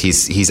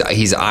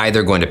 He's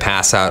either going to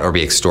pass out or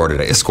be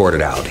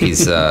escorted out.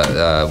 He's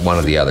one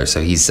or the other.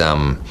 So he's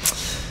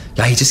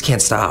he just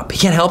can't stop. He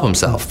can't help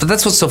himself. But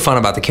that's what's so fun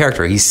about the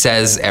character. He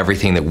says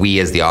everything that we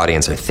as the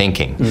audience are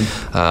thinking,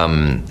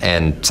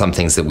 and some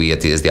things that we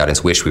as the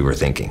audience wish we were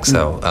thinking.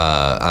 So.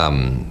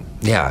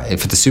 And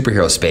for the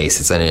superhero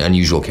space, it's an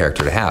unusual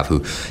character to have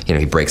who,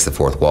 he breaks the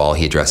fourth wall,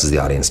 he addresses the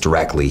audience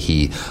directly,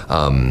 he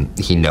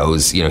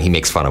knows, he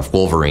makes fun of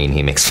Wolverine,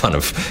 he makes fun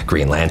of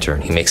Green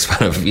Lantern, he makes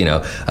fun of,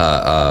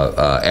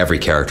 every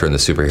character in the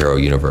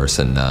superhero universe,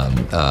 and,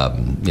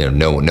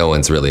 no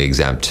one's really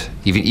exempt.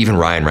 Even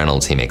Ryan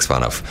Reynolds he makes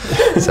fun of.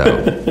 So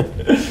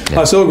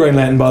I saw Green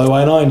Lantern, by the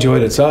way, and I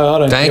enjoyed it, so I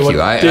don't Thank you.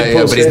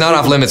 But he's not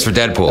off limits for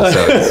Deadpool,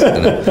 so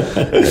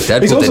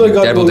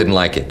Deadpool didn't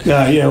like it.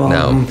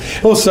 No.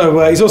 Also,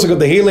 he's also got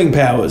the healing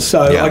powers,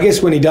 so I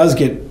guess when he does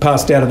get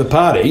passed out of the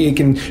party, he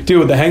can deal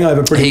with the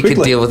hangover pretty quickly. He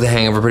can deal with the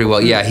hangover pretty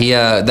well.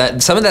 Yeah,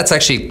 some of that's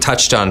actually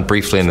touched on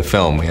briefly in the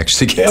film. We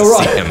actually get to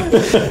see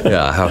him.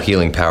 Yeah, how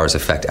healing powers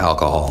affect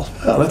alcohol.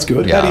 Oh, that's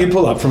good. Yeah. How do you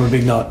pull up from a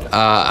big night?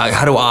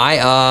 How do I?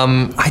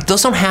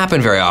 Those don't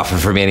happen very often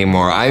for me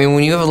anymore. I mean,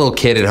 when you have a little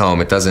kid at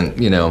home, it doesn't,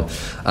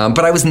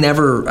 but I was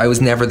never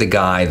the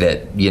guy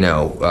that,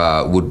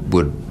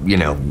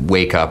 would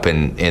wake up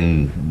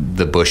in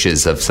the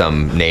bushes of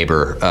some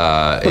neighbor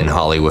in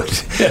Hollywood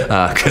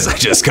because I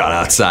just got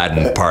outside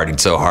and partied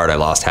so hard I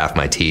lost half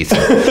my teeth.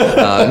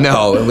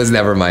 No, it was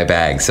never my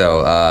bag. So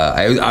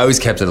I always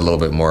kept it a little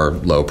bit more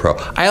low pro.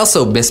 I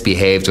also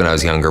misbehaved when I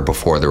was younger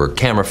before there were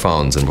camera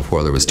phones and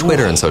before there was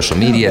Twitter and social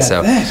media.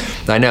 So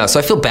I know. So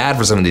I feel bad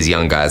for some of these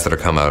young guys that are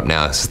coming up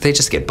now. So they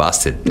just get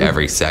busted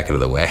every second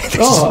of the way.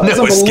 There's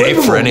no escape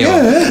for any of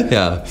them.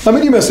 Yeah. I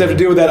mean, you must have to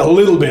deal with that a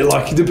little bit.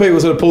 Like, do people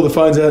sort of pull the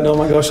phones out and, oh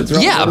my gosh, it's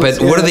right? Yeah, but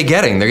what are they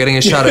getting? They're getting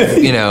a shot of,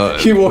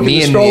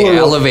 me in the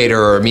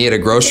elevator or me at a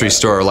grocery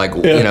store,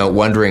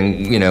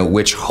 wondering,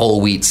 which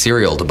whole wheat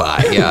cereal to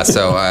buy. Yeah,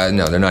 so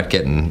no, they're not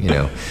getting,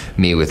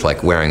 me with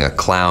wearing a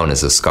clown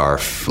as a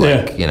scarf, with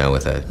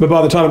a... But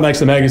by the time it makes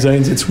the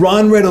magazines, it's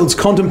Ryan Reynolds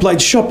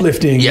contemplates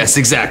shoplifting. Yes,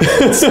 exactly.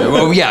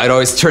 It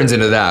always turns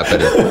into that, but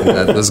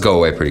those go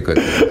away pretty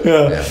quickly.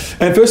 Yeah.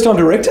 And first time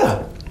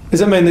director. Does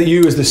that mean that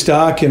you, as the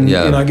star, can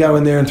go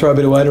in there and throw a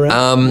bit of weight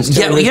around?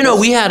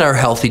 We had our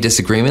healthy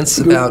disagreements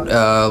about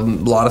a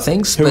lot of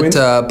things, but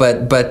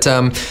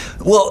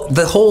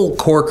the whole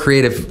core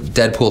creative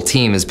Deadpool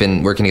team has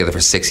been working together for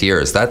 6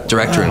 years. That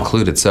director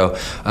included. So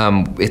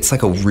it's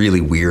like a really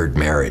weird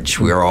marriage.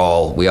 We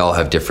all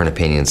have different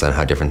opinions on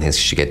how different things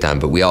should get done,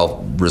 but we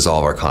all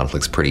resolve our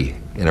conflicts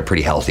in a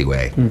pretty healthy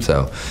way.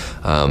 So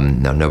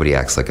no, nobody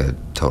acts like a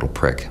total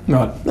prick.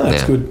 Right, no,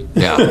 that's good.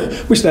 Yeah,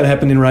 wish that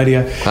happened in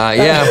radio. Wish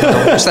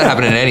that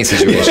happened in any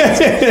situation.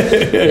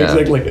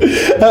 Exactly.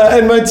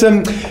 And mate,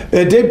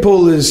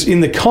 Deadpool is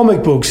in the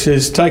comic books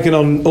has taken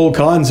on all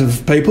kinds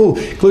of people,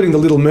 including the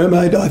Little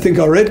Mermaid. I think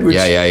I read.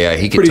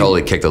 He could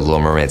totally kick the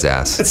Little Mermaid's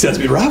ass. That sounds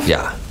a bit rough.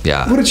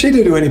 Yeah. What did she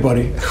do to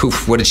anybody?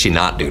 What did she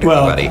not do to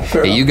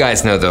anybody? You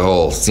guys know the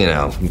whole,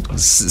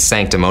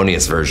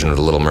 sanctimonious version of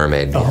the Little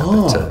Mermaid.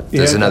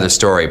 There's another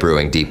story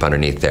brewing deep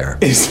underneath there.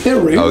 Is there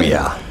really? Oh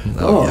yeah.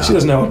 She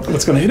doesn't know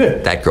what's going to hit her.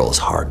 That girl is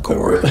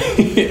hardcore.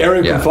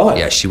 Area confined.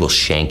 Yeah, she will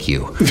shank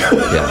you.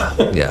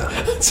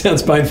 Yeah.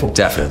 Sounds painful.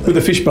 Definitely. With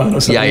a fishbone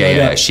or something.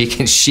 Yeah.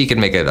 She can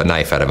make a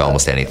knife out of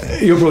almost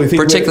anything. You'll probably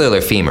think particularly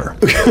a femur.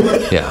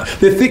 Yeah.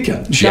 They're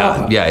thicker,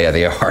 sharper. Yeah,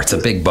 they are. It's a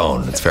big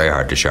bone. It's very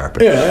hard to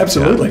sharpen. Yeah,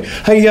 absolutely.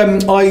 Hey,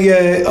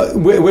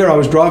 where I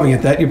was driving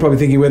at that, you're probably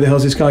thinking, where the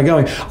hell's this guy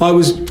going? I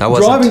was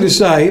driving to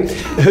say,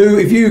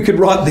 if you could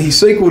write the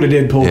sequel to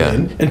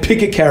Deadpool and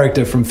pick a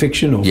character from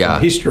fiction or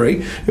from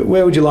history,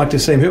 where would you like to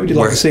see him? Who would you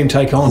like to see him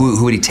take on?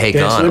 Who would he take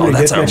on? Oh,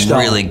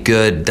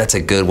 that's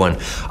a good one.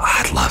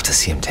 I'd love to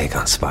see him take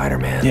on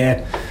Spider-Man.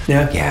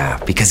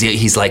 Yeah. Because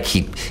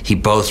he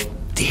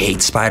both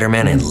hates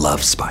Spider-Man and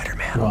loves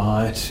Spider-Man.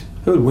 Right.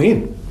 Who would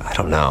win? I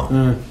don't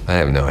know. I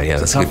have no idea.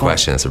 That's a good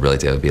question. That's a really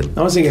tough.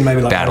 I was thinking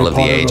maybe like Battle of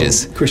the Harry Potter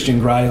Ages. or Christian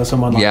Grey or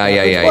someone like that.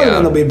 Yeah.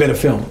 It'll be a better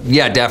film.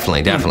 Yeah,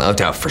 definitely.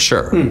 Oh, for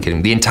sure.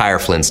 Kidding. The entire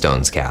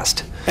Flintstones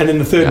cast. And then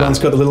the third one's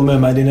got the Little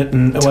Mermaid in it,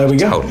 and away we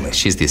go. Totally.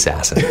 She's the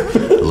assassin.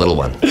 The little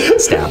one.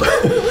 Stab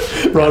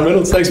her. Ryan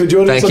Reynolds, thanks for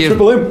joining us on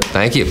Triple M.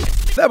 Thank you.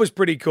 That was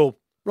pretty cool.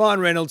 Ryan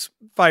Reynolds,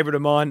 favourite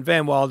of mine.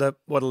 Van Wilder,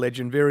 what a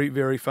legend. Very,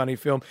 very funny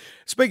film.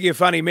 Speaking of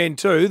funny men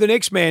too, the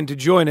next man to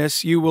join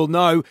us you will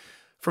know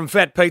from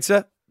Fat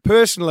Pizza.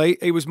 Personally,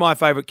 he was my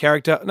favourite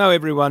character. I know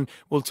everyone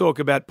will talk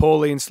about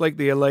Paulie and Sleek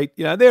the Elite.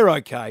 You know, they're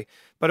okay.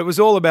 But it was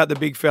all about the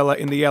big fella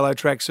in the yellow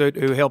tracksuit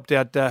who helped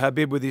out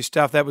Habib with his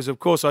stuff. That was, of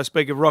course, I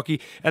speak of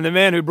Rocky. And the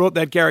man who brought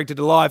that character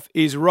to life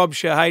is Rob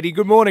Shahadie.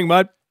 Good morning,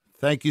 mate.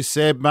 Thank you,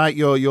 Seb, mate.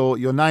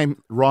 Your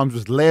name rhymes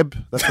with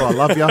Leb. That's why I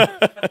love you.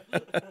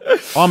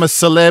 I'm a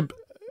celeb.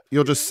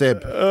 You're just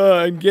Seb.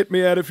 And get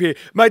me out of here.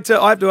 Mate,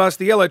 I have to ask,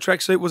 the yellow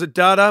tracksuit, was it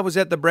Dada? Was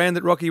that the brand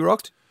that Rocky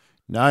rocked?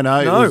 No.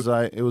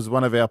 It was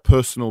one of our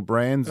personal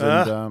brands.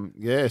 And,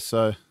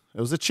 so it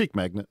was a chick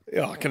magnet.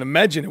 Yeah, I can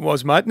imagine it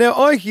was, mate. Now,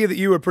 I hear that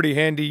you were a pretty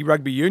handy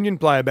rugby union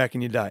player back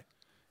in your day.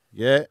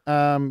 Yeah.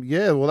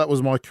 Well, that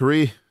was my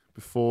career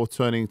before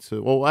turning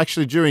to... Well,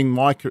 actually, during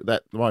my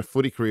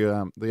footy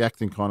career, the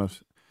acting kind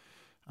of...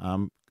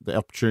 the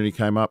opportunity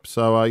came up.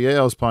 So,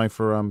 I was playing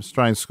for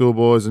Australian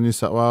schoolboys in New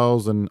South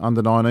Wales and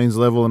under-19s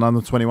level and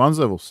under-21s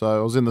level.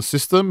 So, I was in the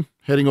system,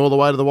 heading all the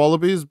way to the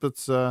Wallabies,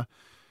 but a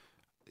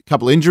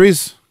couple of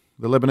injuries.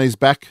 The Lebanese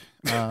back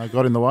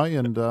got in the way,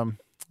 and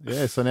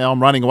so now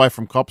I'm running away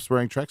from cops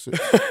wearing tracksuits.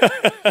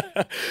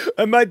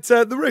 And mate,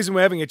 the reason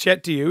we're having a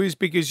chat to you is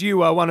because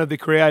you are one of the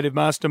creative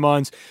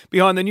masterminds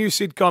behind the new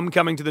sitcom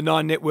coming to the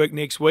 9 Network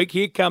next week.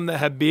 Here come the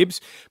Habibs.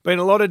 Been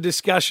a lot of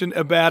discussion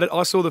about it.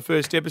 I saw the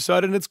first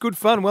episode and it's good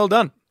fun. Well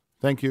done.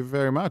 Thank you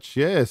very much.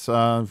 Yes,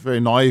 very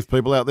naive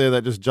people out there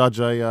that just judge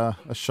a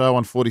show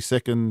on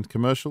 40-second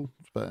commercial.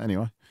 But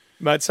anyway.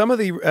 Mate, some of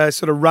the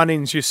sort of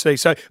run-ins you see.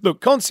 So, look,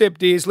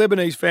 concept is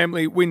Lebanese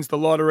family wins the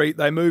lottery.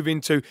 They move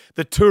into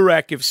the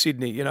Toorak of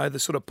Sydney, you know, the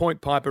sort of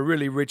Point Piper,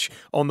 really rich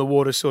on the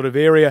water sort of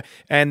area.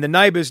 And the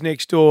neighbours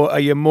next door are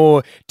your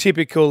more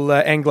typical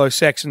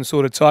Anglo-Saxon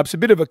sort of types. A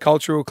bit of a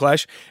cultural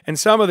clash. And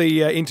some of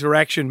the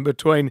interaction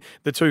between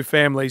the two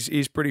families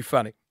is pretty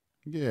funny.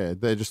 Yeah,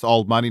 they're just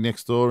old money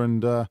next door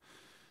and...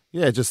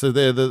 just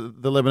they're the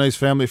Lebanese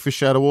family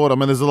fish out of water. I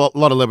mean, there's a lot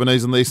of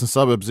Lebanese in the eastern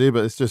suburbs here,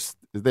 but it's just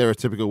they're a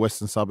typical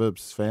western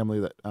suburbs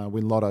family that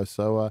win lotto.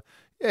 So,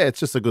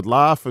 it's just a good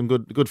laugh and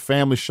good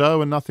family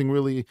show, and nothing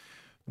really.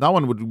 No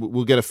one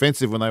will get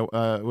offensive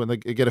when they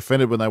get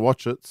offended when they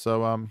watch it.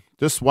 So,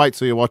 just wait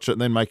till you watch it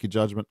and then make your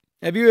judgment.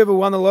 Have you ever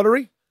won the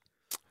lottery?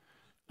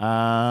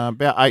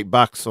 About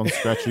 $8 on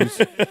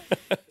scratches.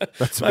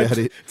 That's about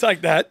it.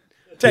 Take that.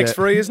 Tax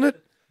free, isn't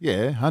it?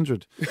 Yeah,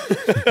 100.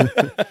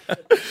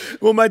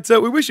 Well, mate,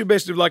 we wish you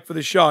best of luck for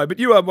the show, but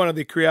you are one of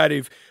the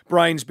creative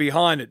brains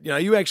behind it. You know,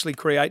 you actually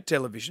create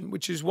television,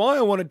 which is why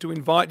I wanted to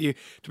invite you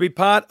to be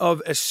part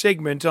of a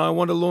segment I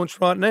want to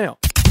launch right now.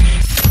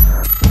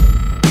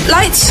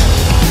 Lights.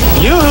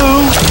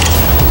 Yoo-hoo!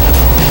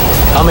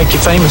 I'll make you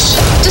famous.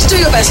 Just do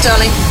your best,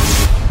 darling.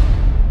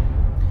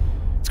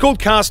 It's called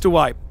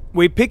Castaway.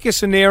 We pick a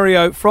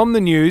scenario from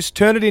the news,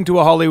 turn it into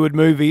a Hollywood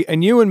movie,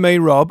 and you and me,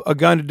 Rob, are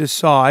going to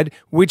decide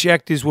which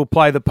actors will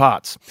play the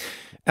parts.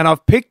 And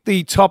I've picked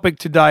the topic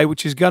today,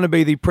 which is going to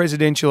be the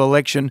presidential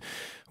election,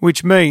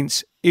 which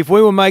means if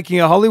we were making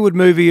a Hollywood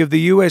movie of the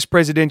US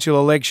presidential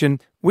election,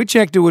 which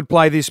actor would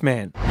play this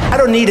man? I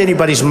don't need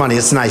anybody's money.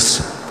 It's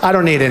nice. I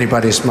don't need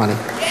anybody's money.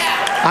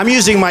 I'm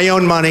using my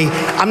own money.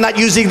 I'm not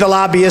using the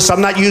lobbyists.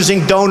 I'm not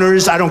using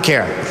donors. I don't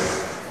care.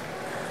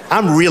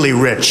 I'm really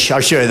rich.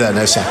 I'll show you that in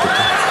a second.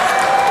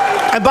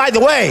 And by the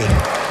way,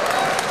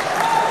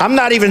 I'm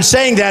not even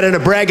saying that in a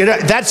brag.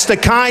 That's the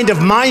kind of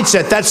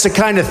mindset, that's the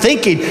kind of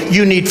thinking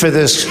you need for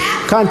this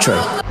country.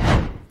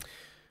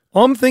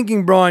 I'm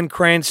thinking Bryan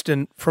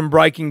Cranston from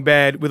Breaking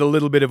Bad with a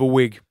little bit of a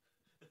wig.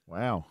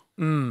 Wow.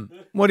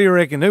 What do you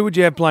reckon? Who would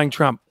you have playing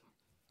Trump?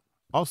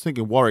 I was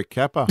thinking Warwick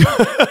Capper.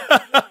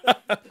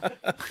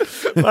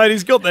 Mate,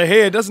 he's got the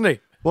hair, doesn't he?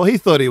 Well, he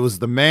thought he was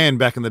the man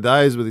back in the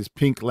days with his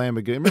pink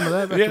Lamborghini. Remember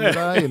that back in the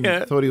day?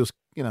 And thought he was,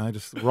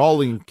 just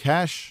rolling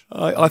cash.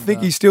 I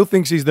think he still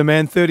thinks he's the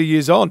man 30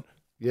 years on.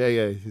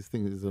 Yeah. He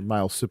thinks he's a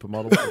male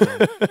supermodel.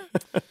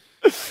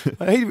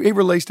 He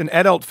released an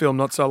adult film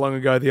not so long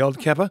ago, the old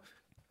Capper.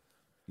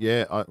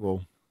 Yeah, I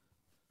don't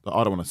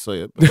want to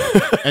see it.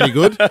 But any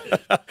good?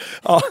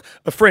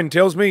 A friend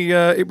tells me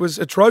it was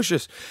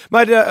atrocious.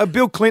 Mate,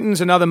 Bill Clinton's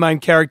another main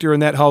character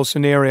in that whole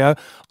scenario.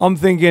 I'm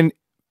thinking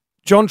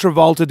John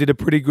Travolta did a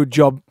pretty good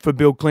job for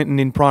Bill Clinton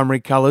in Primary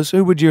Colours.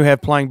 Who would you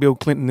have playing Bill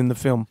Clinton in the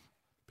film?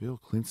 Bill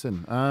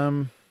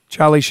Clinton.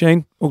 Charlie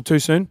Sheen. Oh, too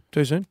soon?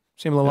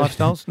 Similar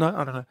lifestyles? No,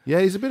 I don't know.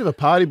 Yeah, he's a bit of a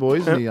party boy,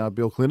 isn't he,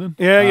 Bill Clinton?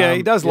 Yeah,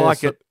 he does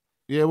like it.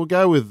 Yeah, we'll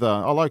go with,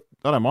 I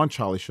don't mind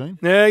Charlie Sheen.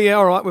 Yeah,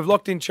 all right. We've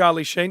locked in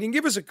Charlie Sheen. You can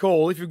give us a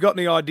call if you've got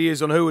any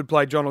ideas on who would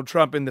play Donald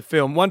Trump in the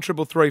film,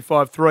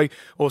 133353,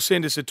 or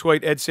send us a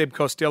tweet at Seb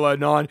Costello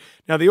 9.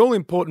 Now, the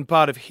all-important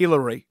part of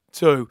Hillary,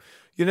 too,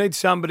 You need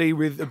somebody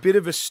with a bit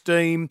of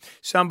esteem,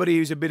 somebody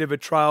who's a bit of a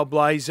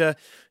trailblazer.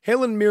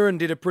 Helen Mirren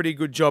did a pretty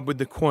good job with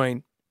the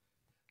Queen.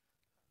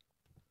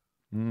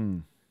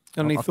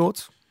 Any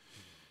thoughts?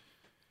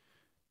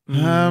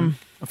 I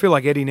feel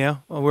like Eddie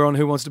now. Oh, we're on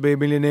Who Wants to Be a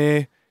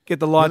Millionaire. Get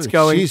the lights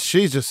going.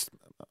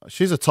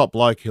 She's a top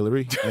bloke,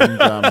 Hillary.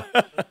 And,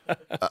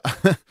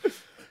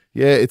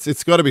 yeah,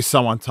 it's got to be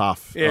someone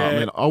tough. Yeah. I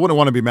mean, I wouldn't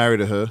want to be married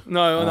to her.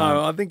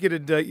 No. I think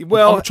it'd.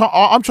 Well,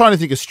 I'm trying to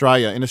think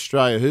Australia. In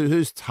Australia,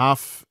 who's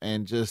tough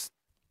and just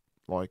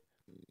like,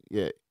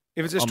 yeah.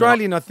 If it's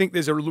Australian, I think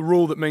there's a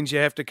rule that means you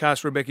have to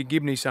cast Rebecca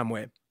Gibney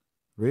somewhere.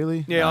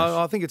 Really? Yeah, nice.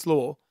 I think it's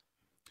law.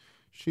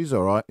 She's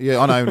all right. Yeah,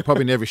 I know.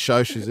 Probably in every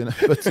show she's in it.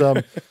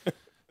 But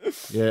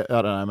yeah,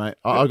 I don't know, mate.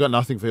 I've got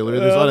nothing for Hillary.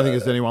 I don't think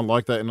there's anyone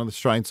like that on the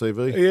Australian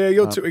TV. Yeah,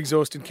 you're too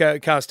exhausted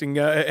casting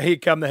Here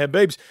Come the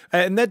Habibs.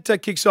 And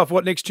that kicks off,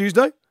 what, next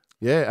Tuesday?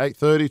 Yeah,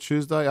 8:30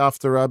 Tuesday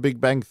after Big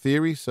Bang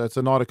Theory. So it's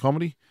a night of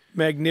comedy.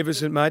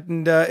 Magnificent, mate.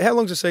 And how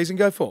long's the season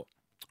go for?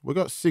 We've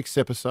got 6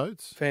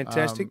 episodes.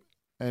 Fantastic.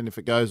 And if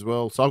it goes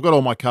well, so I've got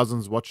all my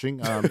cousins watching.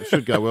 It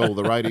should go well,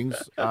 the ratings.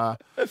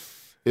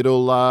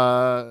 It'll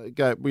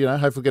go,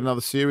 hopefully get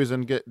another series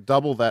and get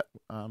double that.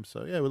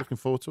 So, yeah, we're looking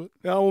forward to it.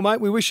 Oh, well, mate,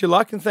 we wish you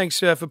luck and thanks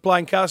for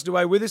playing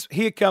Castaway with us.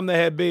 Here Come the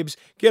Habibs.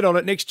 Get on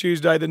it next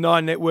Tuesday, the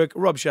 9 Network.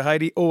 Rob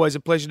Shahadie, always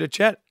a pleasure to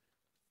chat.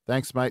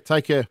 Thanks, mate.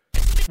 Take care.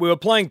 We were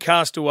playing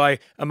Castaway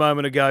a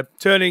moment ago,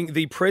 turning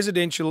the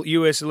presidential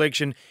US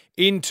election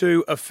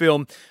into a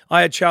film.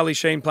 I had Charlie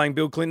Sheen playing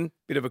Bill Clinton.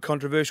 Bit of a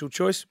controversial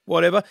choice,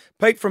 whatever.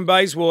 Pete from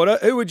Bayswater,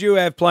 who would you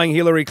have playing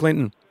Hillary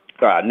Clinton?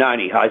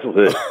 Noni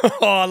Hazelhurst.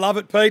 Oh, I love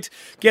it, Pete.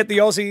 Get the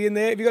Aussie in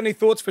there. Have you got any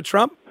thoughts for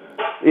Trump?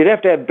 You'd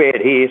have to have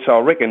bad hair, so I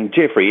reckon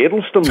Jeffrey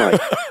Edelston, mate.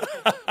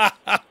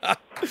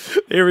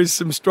 There is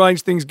some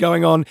strange things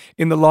going on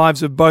in the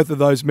lives of both of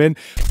those men.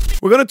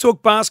 We're going to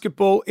talk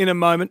basketball in a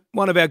moment.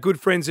 One of our good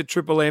friends at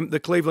Triple M,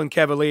 the Cleveland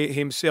Cavalier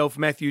himself,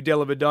 Matthew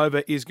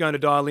Dellevedova, is going to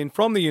dial in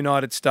from the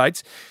United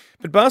States.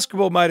 But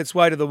basketball made its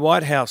way to the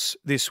White House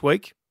this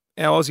week.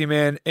 Our Aussie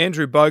man,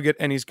 Andrew Bogut,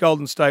 and his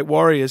Golden State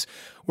Warriors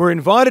were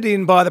invited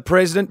in by the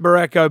President,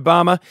 Barack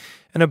Obama.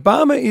 And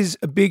Obama is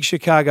a big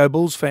Chicago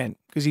Bulls fan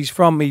because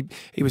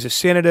he was a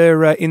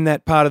senator in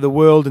that part of the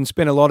world and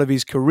spent a lot of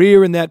his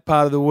career in that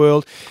part of the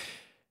world.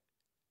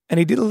 And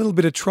he did a little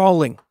bit of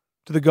trolling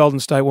to the Golden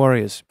State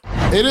Warriors.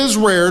 It is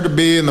rare to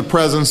be in the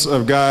presence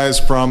of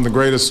guys from the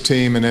greatest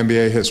team in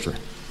NBA history.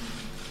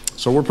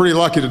 So we're pretty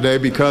lucky today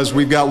because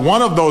we've got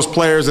one of those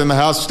players in the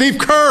house, Steve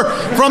Kerr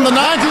from the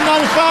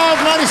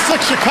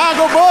 1995-96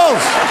 Chicago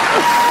Bulls.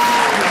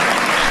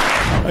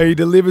 He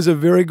delivers a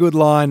very good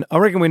line. I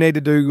reckon we need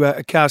to do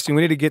a casting.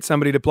 We need to get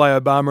somebody to play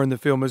Obama in the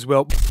film as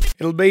well.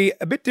 It'll be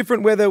a bit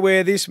different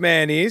where this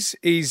man is.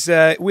 He's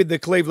with the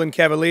Cleveland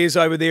Cavaliers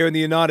over there in the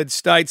United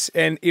States.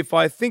 And if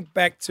I think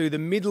back to the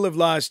middle of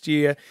last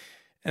year,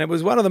 and it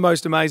was one of the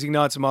most amazing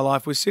nights of my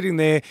life, we're sitting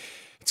there.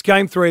 It's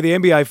Game 3 of the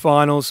NBA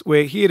Finals.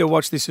 We're here to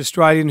watch this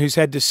Australian who's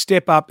had to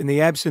step up in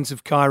the absence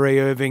of Kyrie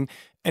Irving,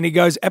 and he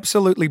goes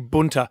absolutely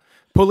bunter,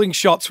 pulling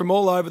shots from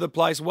all over the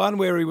place, one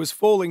where he was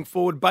falling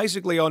forward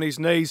basically on his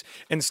knees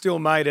and still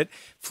made it.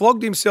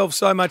 Flogged himself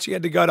so much he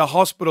had to go to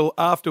hospital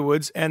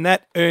afterwards, and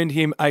that earned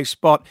him a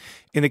spot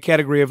in the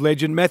category of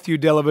legend. Matthew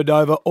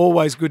Dellevedova,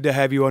 always good to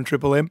have you on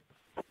Triple M.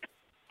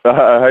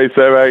 Hey,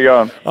 Sam, how you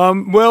going?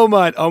 I'm well,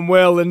 mate. I'm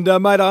well. And,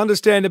 mate, I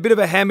understand a bit of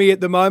a hammy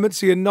at the moment,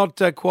 so you're not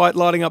quite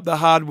lighting up the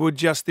hardwood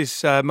just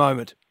this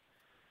moment.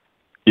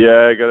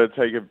 Yeah, I got to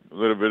take a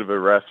little bit of a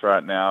rest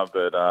right now,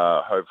 but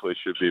hopefully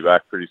should be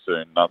back pretty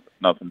soon.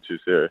 Nothing too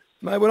serious.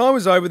 Mate, when I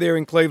was over there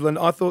in Cleveland,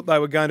 I thought they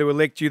were going to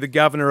elect you the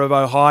governor of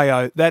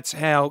Ohio. That's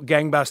how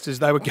gangbusters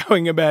they were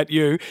going about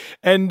you.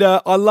 And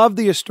I love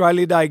the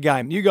Australia Day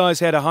game. You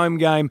guys had a home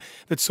game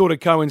that sort of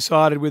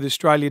coincided with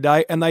Australia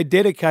Day, and they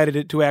dedicated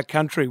it to our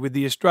country with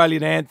the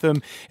Australian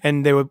anthem,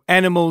 and there were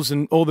animals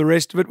and all the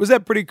rest of it. Was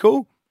that pretty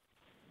cool?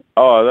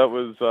 Oh, that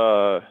was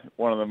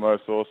one of the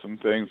most awesome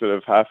things that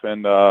have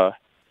happened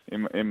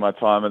in my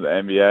time at the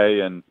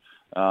NBA, and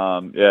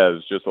yeah, it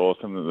was just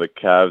awesome that the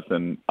Cavs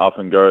and Up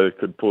and Go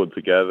could pull it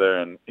together,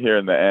 and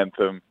hearing the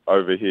anthem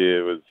over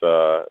here was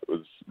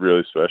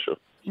really special.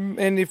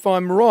 And if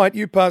I'm right,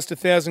 you passed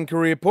 1,000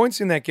 career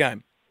points in that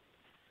game.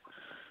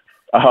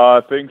 I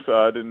think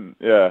so.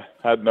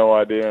 Had no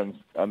idea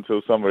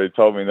until somebody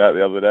told me that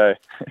the other day.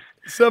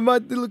 So,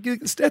 mate, look, the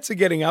stats are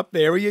getting up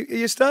there. Are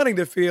you starting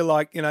to feel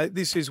like,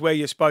 this is where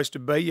you're supposed to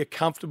be? You're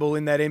comfortable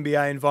in that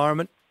NBA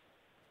environment?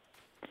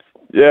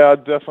 Yeah, I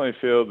definitely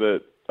feel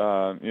that,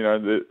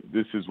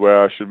 this is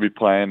where I should be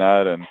playing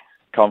at and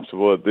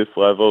comfortable at this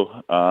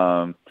level.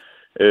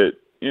 It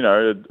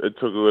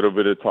took a little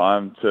bit of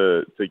time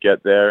to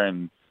get there,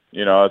 and,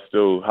 I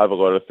still have a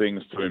lot of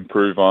things to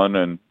improve on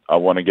and I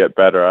want to get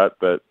better at,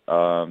 but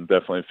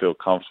definitely feel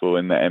comfortable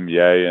in the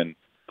NBA and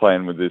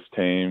playing with this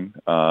team,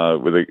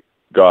 with the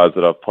guys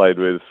that I've played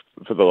with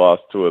for the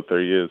last 2 or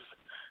 3 years.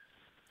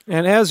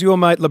 And how's your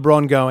mate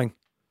LeBron going?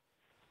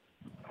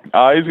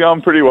 He's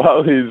going pretty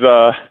well. He's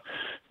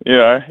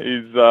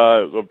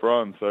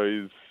LeBron, so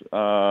he's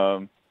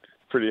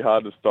pretty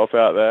hard to stop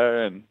out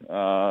there, and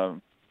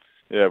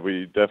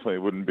we definitely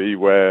wouldn't be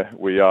where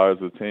we are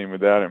as a team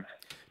without him.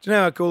 Do you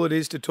know how cool it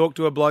is to talk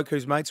to a bloke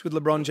who's mates with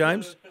LeBron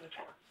James?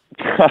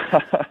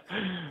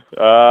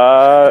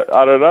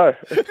 I don't know.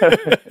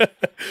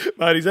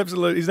 Mate, he's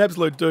an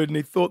absolute dude, and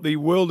he thought the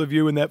world of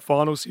you in that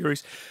final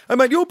series. And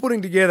mate, you're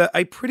putting together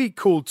a pretty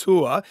cool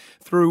tour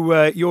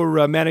through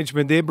your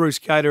management there, Bruce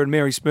Cater and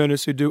Mary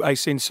Smyrnis, who do a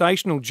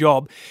sensational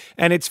job.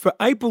 And it's for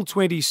April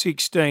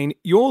 2016.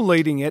 You're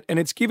leading it, and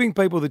it's giving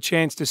people the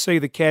chance to see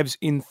the Cavs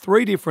in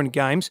 3 different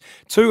games,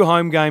 2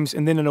 home games,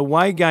 and then an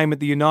away game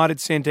at the United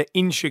Center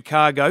in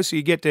Chicago. So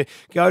you get to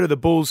go to the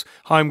Bulls'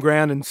 home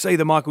ground and see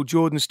the Michael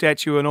Jordan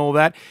statue and all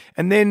that.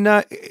 And then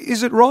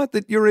is it right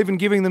that you're even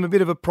giving them a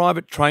bit of a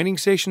private training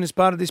session as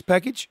part of this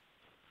package?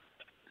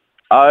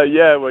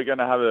 Yeah, we're going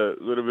to have a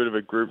little bit of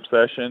a group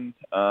session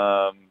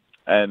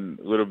and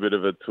a little bit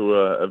of a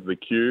tour of the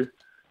Q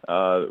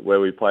where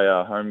we play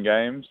our home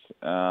games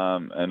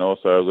and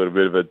also a little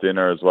bit of a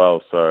dinner as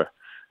well. So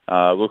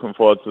looking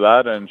forward to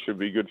that, and should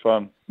be good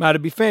fun. Mate,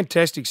 it'd be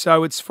fantastic.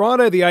 So it's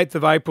Friday the 8th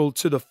of April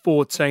to the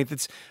 14th.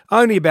 It's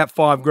only about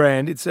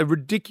 $5,000. It's a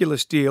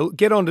ridiculous deal.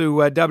 Get onto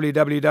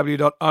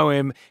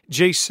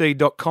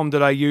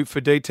www.omgc.com.au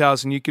for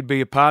details, and you could be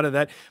a part of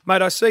that.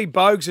 Mate, I see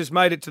Bogues has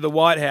made it to the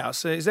White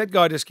House. Is that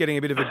guy just getting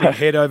a bit of a big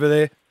head over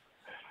there?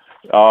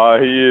 Oh,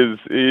 he is.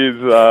 He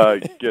is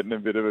getting a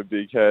bit of a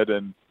big head,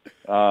 and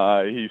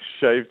he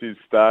shaved his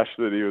stash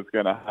that he was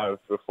going to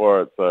have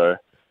before it, so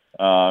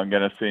I'm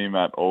going to see him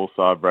at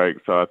All-Star break,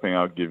 so I think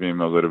I'll give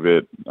him a little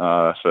bit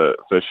for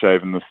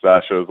shaving the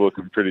stash. It was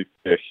looking pretty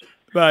thick.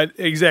 Mate,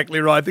 exactly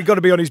right. They've got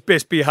to be on his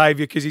best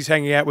behaviour because he's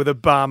hanging out with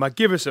Obama.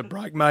 Give us a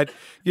break, mate.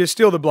 You're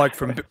still the bloke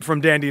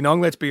from Dandenong,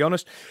 let's be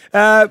honest.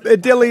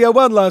 Delly,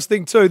 one last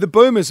thing too. The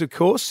Boomers, of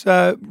course,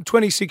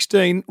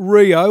 2016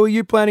 Rio. Are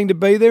you planning to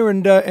be there,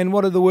 and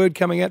what are the word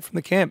coming out from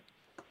the camp?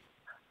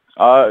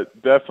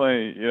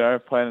 Definitely,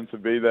 planning to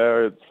be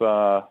there. It's,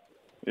 the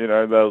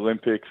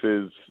Olympics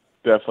is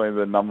definitely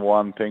the number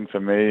one thing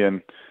for me,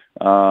 and it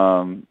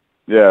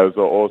was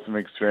an awesome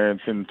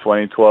experience in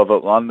 2012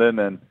 at London,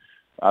 and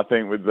I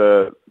think with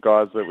the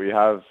guys that we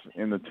have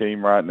in the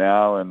team right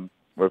now, and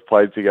we've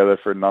played together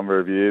for a number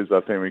of years, I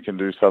think we can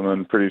do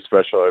something pretty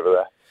special over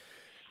there.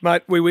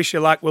 Mate, we wish you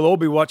luck. We'll all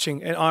be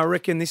watching, and I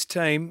reckon this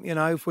team,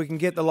 if we can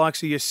get the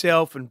likes of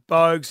yourself and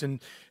Bogues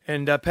and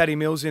Paddy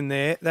Mills in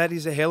there, that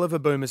is a hell of a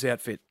Boomers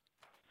outfit.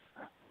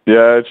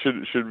 Yeah, it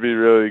should be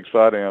really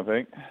exciting, I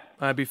think.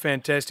 That'd be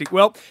fantastic.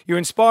 Well, you're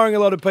inspiring a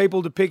lot of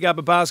people to pick up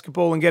a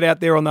basketball and get out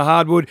there on the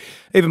hardwood.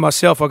 Even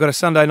myself, I've got a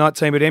Sunday night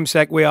team at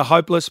MSAC. We are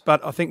hopeless,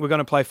 but I think we're going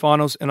to play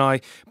finals, and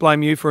I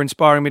blame you for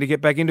inspiring me to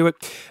get back into it.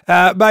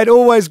 Mate,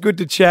 always good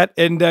to chat,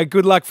 and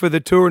good luck for the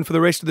tour and for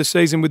the rest of the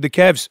season with the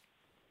Cavs.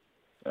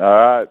 All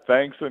right,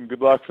 thanks, and good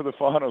luck for the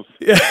finals.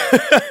 Yeah,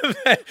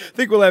 I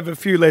think we'll have a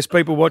few less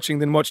people watching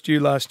than watched you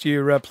last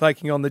year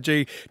taking on the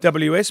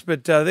GWS,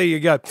 but there you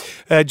go.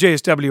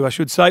 GSW, I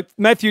should say.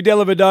 Matthew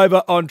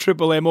Dellevedova on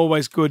Triple M,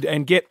 always good,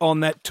 and get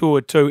on that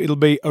tour too. It'll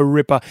be a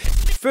ripper.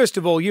 First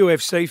of all,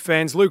 UFC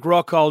fans, Luke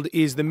Rockhold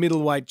is the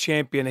middleweight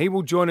champion. He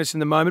will join us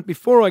in a moment.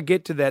 Before I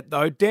get to that,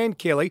 though, Dan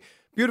Kelly,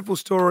 beautiful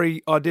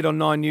story I did on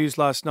 9 News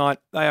last night.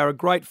 They are a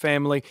great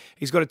family.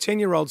 He's got a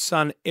 10-year-old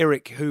son,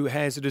 Eric, who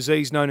has a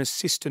disease known as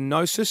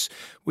cystinosis,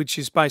 which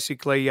is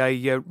basically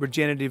a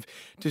regenerative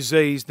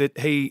disease that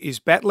he is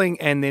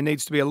battling, and there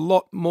needs to be a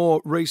lot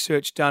more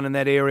research done in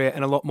that area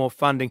and a lot more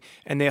funding.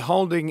 And they're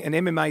holding an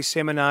MMA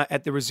seminar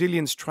at the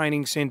Resilience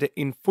Training Centre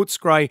in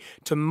Footscray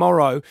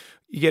tomorrow.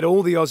 You get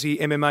all the Aussie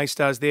MMA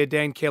stars there.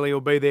 Dan Kelly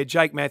will be there,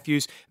 Jake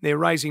Matthews. They're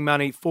raising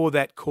money for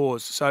that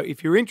cause. So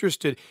if you're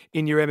interested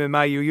in your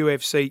MMA, your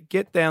UFC,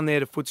 get down there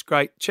to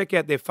Footscray. Check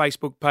out their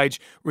Facebook page,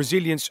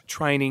 Resilience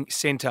Training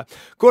Centre.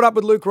 Caught up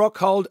with Luke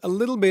Rockhold a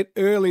little bit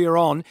earlier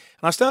on, and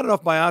I started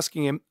off by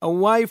asking him,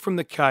 away from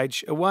the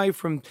cage, away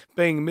from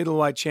being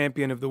middleweight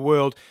champion of the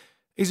world,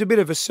 he's a bit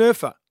of a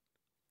surfer.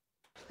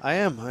 I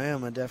am.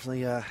 I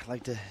definitely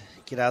like to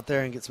get out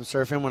there and get some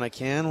surfing when I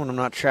can, when I'm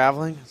not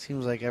traveling. It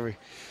seems like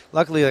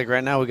luckily, like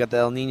right now, we got the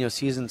El Nino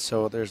season,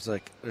 so there's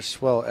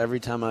swell every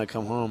time I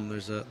come home.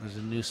 There's a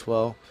new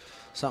swell,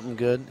 something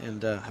good,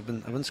 and I've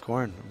been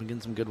scoring. I've been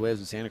getting some good waves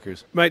in Santa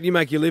Cruz. Mate, you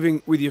make your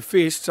living with your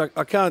fists.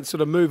 I can't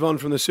sort of move on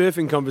from the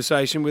surfing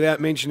conversation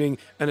without mentioning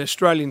an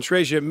Australian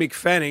treasure, Mick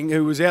Fanning,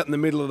 who was out in the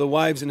middle of the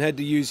waves and had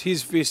to use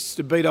his fists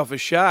to beat off a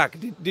shark.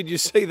 Did you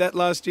see that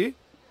last year?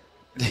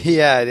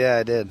 Yeah,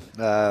 I did.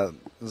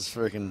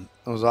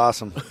 It was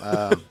awesome.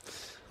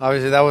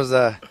 Obviously, that was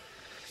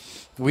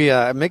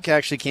Mick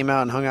actually came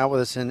out and hung out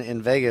with us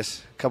in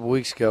Vegas a couple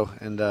weeks ago,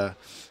 and had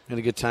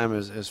a good time.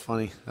 It was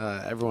funny.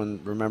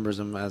 Everyone remembers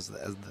him as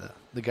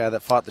the guy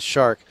that fought the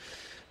shark.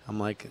 I'm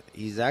like,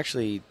 he's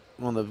actually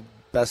one of the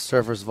best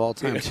surfers of all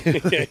time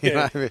too.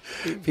 Yeah. I mean,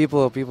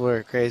 people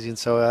are crazy, and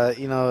so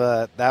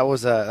that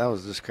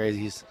was just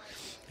crazy.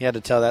 He had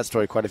to tell that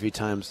story quite a few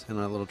times in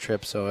our little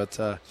trip. So it's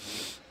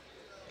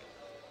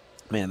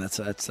Man, that's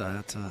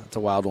a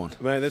wild one.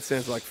 Man, that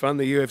sounds like fun.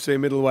 The UFC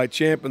middleweight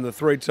champ and the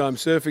 3-time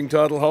surfing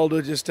title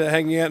holder just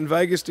hanging out in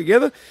Vegas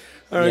together.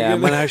 Yeah,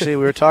 we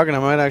were talking. I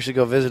might actually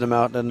go visit him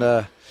out and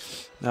out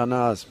in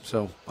Oz.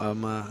 So I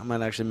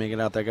might actually make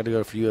it out there. I got to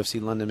go for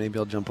UFC London. Maybe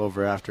I'll jump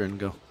over after and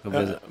go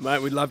visit.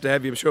 Mate, we'd love to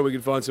have you. I'm sure we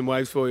can find some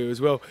waves for you as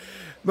well.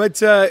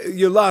 But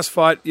your last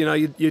fight,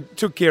 you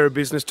took care of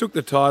business, took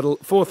the title,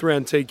 4th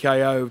round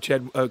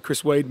TKO of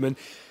Chris Weidman.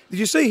 Did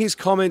you see his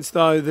comments,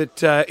 though,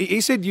 that he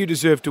said you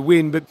deserve to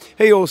win, but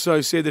he also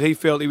said that he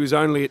felt he was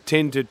only at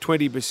 10 to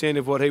 20%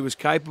 of what he was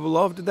capable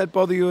of? Did that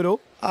bother you at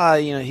all?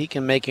 He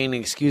can make any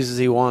excuses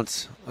he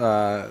wants.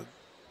 I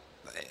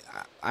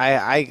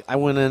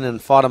went in and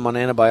fought him on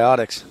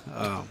antibiotics.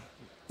 I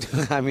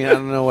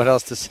don't know what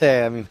else to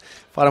say.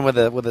 Fought him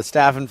with a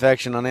staph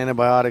infection on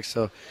antibiotics,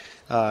 so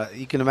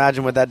you can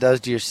imagine what that does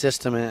to your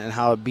system and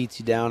how it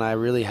beats you down. I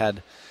really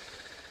had,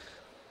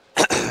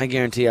 I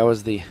guarantee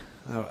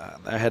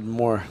I had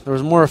more. There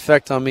was more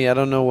effect on me. I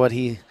don't know what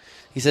he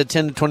said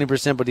 10 to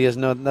 20%, but he has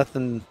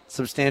nothing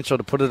substantial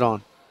to put it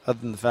on other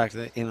than the fact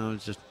that,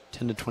 it's just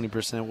 10 to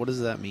 20%. What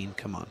does that mean?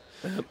 Come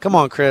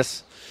on,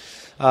 Chris.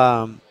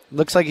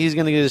 Looks like he's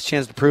going to get his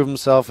chance to prove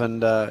himself,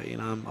 and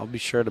I'll be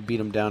sure to beat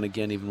him down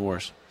again, even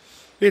worse.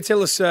 Yeah,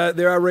 tell us,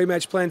 there are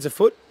rematch plans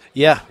afoot?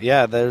 Yeah.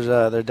 There's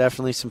there are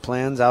definitely some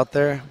plans out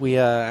there. We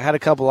had a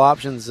couple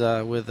options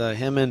with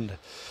him and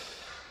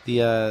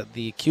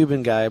the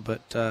Cuban guy,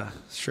 but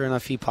sure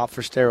enough, he popped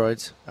for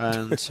steroids,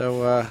 and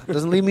so it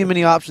doesn't leave me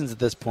many options at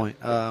this point.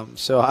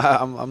 So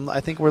I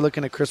think we're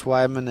looking at Chris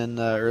Weidman in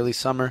early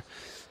summer,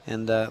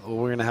 and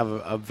we're going to have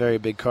a very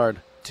big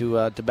card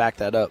to back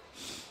that up.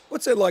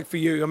 What's that like for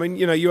you?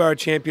 You are a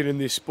champion in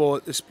this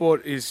sport. The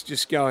sport is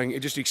just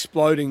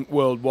exploding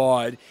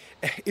worldwide.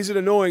 Is it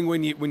annoying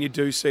when you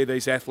do see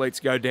these athletes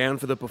go down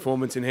for the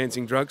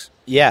performance-enhancing drugs?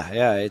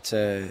 Yeah.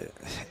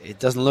 It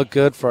doesn't look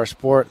good for our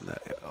sport.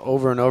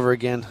 Over and over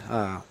again,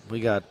 we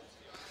got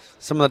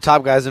some of the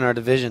top guys in our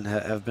division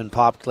have been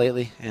popped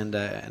lately, and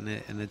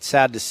it's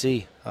sad to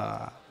see.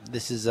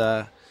 This is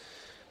a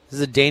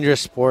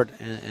dangerous sport,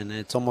 and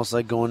it's almost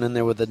like going in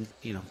there with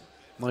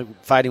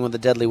like fighting with a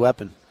deadly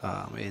weapon.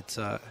 It's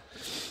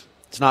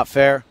not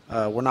fair.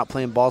 We're not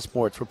playing ball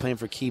sports. We're playing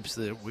for keeps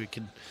that we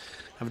could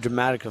have a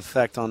dramatic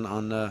effect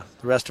on the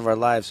rest of our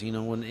lives.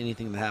 When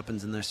anything that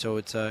happens in there. So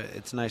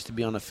it's nice to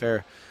be on a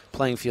fair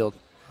playing field.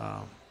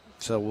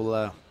 So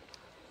we'll.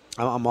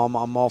 I'm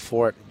all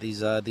for it.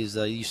 These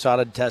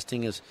USADA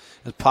testing is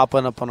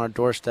popping up on our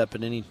doorstep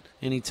at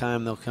any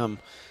time. They'll come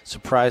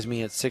surprise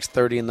me at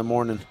 6:30 in the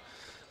morning.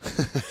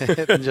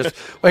 And just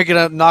waking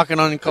up, knocking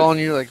on and calling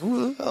you, like,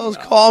 who the hell's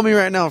calling me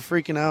right now? I'm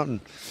freaking out. And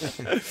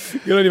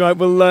good on you, mate.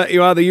 Well,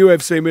 you are the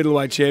UFC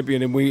middleweight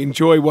champion, and we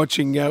enjoy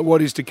watching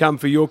what is to come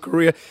for your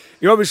career.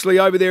 You're obviously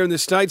over there in the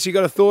States. You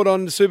got a thought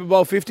on Super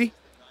Bowl 50?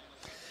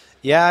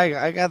 Yeah,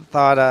 I got a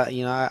thought.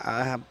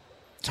 I have.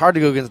 It's hard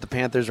to go against the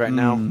Panthers right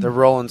now. They're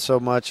rolling so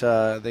much.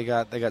 They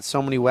got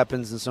so many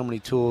weapons and so many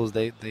tools.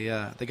 They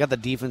got the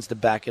defense to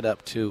back it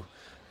up too.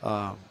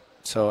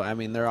 So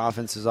their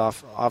offense is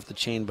off the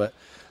chain, but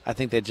I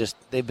think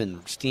they've been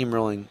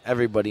steamrolling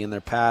everybody in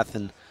their path,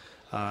 and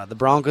the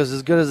Broncos,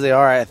 as good as they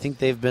are, I think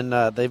they've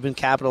been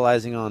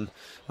capitalizing on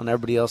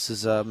everybody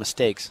else's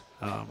mistakes.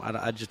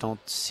 I just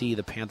don't see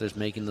the Panthers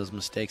making those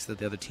mistakes that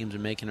the other teams are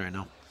making right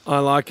now. I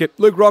like it.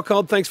 Luke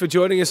Rockhold, thanks for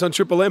joining us on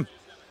Triple M.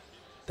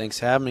 Thanks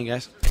for having me,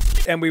 guys.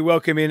 And we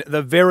welcome in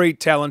the very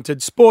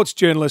talented sports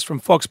journalist from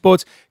Fox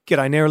Sports.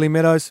 G'day, Neroli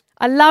Meadows.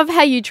 I love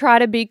how you try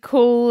to be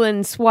cool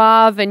and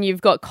suave, and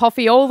you've got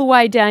coffee all the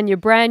way down your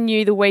brand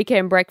new The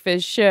Weekend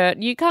Breakfast shirt.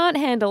 You can't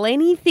handle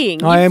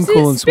anything. I am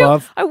cool and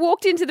suave. I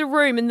walked into the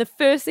room, and the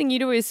first thing you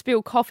do is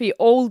spill coffee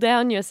all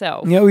down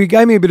yourself. Yeah, well, you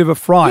gave me a bit of a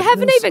fright. You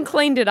haven't even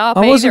cleaned it up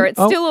either.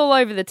 It's still all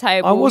over the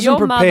table. I wasn't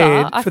your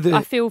prepared mother, for the.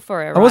 I feel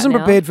for her. I wasn't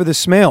right now. prepared for the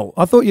smell.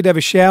 I thought you'd have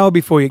a shower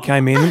before you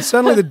came in, and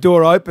suddenly the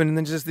door opened, and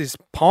then just this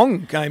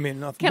pong came in.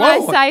 Can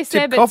I say,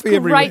 Seb, it's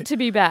great to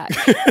be back.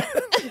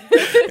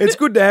 It's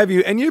good to have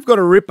you, and you've got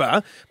a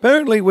ripper.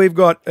 Apparently, we've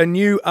got a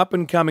new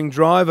up-and-coming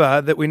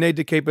driver that we need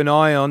to keep an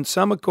eye on.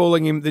 Some are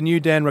calling him the new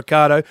Dan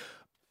Ricciardo.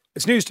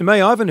 It's news to me.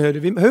 I haven't heard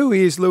of him. Who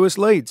is Lewis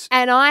Leeds?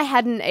 And I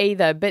hadn't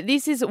either, but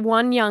this is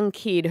one young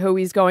kid who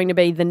is going to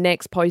be the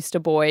next poster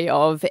boy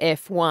of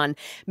F1.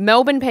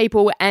 Melbourne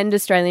people and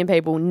Australian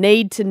people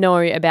need to know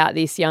about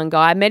this young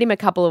guy. I met him a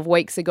couple of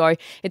weeks ago.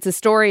 It's a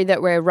story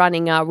that we're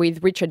running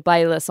with Richard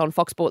Bayless on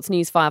Fox Sports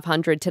News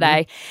 500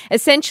 today.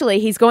 Essentially,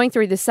 he's going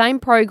through the same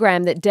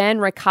program that Dan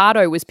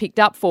Ricciardo was picked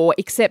up for,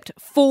 except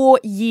 4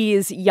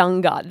 years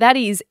younger. That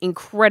is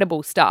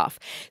incredible stuff.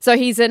 So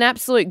he's an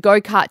absolute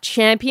go-kart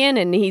champion,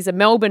 and he's He's a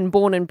Melbourne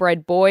born and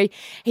bred boy.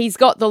 He's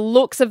got the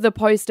looks of the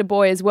poster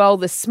boy as well,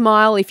 the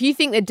smile. If you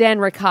think that Dan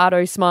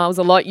Ricciardo smiles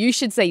a lot, you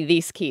should see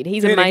this kid.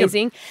 He's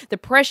amazing. The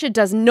pressure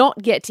does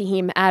not get to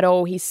him at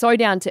all. He's so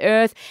down to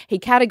earth. He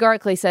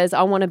categorically says,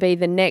 I want to be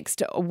the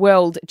next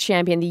world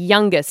champion, the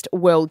youngest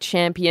world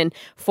champion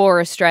for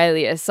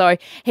Australia. So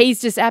he's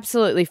just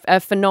absolutely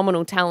a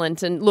phenomenal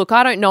talent. And look,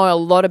 I don't know a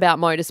lot about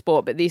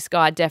motorsport, but this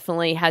guy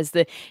definitely has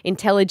the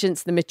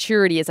intelligence, the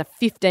maturity as a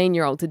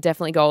 15-year-old to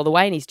definitely go all the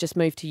way, and he's just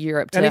moved to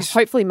Europe to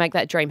hopefully make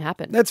that dream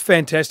happen. That's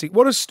fantastic.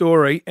 What a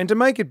story. And to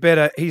make it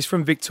better, he's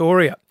from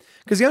Victoria.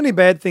 Because the only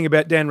bad thing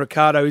about Dan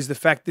Ricciardo is the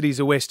fact that he's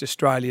a West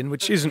Australian,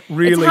 which isn't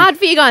really... It's hard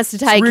for you guys to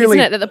take, isn't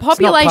it? That the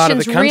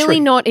population's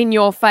really not in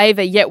your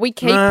favour, yet we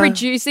keep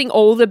producing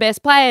all the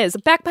best players.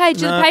 Back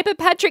page of the paper,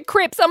 Patrick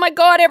Cripps. Oh, my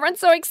God, everyone's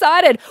so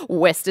excited.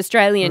 West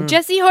Australian.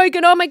 Jesse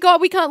Hogan. Oh, my God,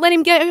 we can't let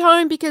him get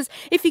home because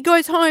if he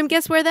goes home,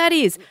 guess where that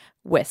is?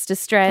 West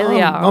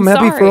Australia. I'm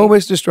happy for all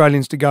West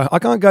Australians to go. I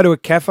can't go to a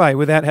cafe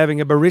without having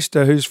a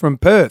barista who's from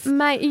Perth.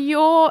 Mate,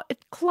 your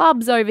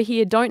clubs over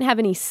here don't have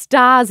any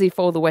stars if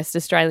all the West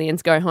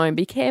Australians go home.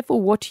 Be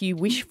careful what you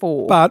wish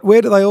for. But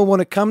where do they all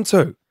want to come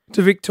to?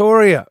 To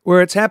Victoria,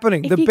 where it's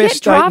happening, the best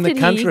state in the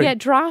country. You get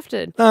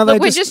drafted. No, Look,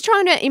 we're just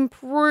trying to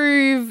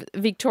improve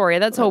Victoria.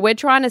 That's all. We're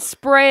trying to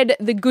spread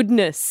the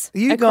goodness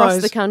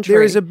across the country.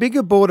 There is a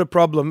bigger border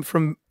problem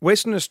from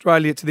Western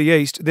Australia to the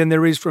east than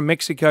there is from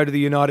Mexico to the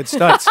United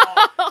States.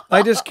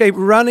 They just keep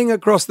running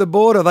across the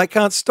border. They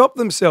can't stop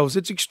themselves.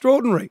 It's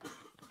extraordinary.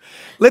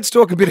 Let's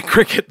talk a bit of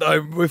cricket,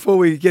 though, before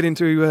we get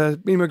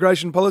into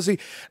immigration policy.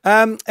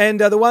 And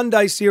the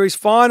one-day series,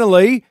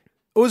 finally,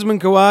 Usman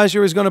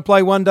Khawaja is going to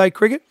play one-day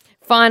cricket.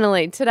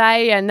 Finally,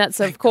 today, and that's,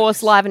 of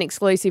course, live and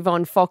exclusive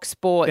on Fox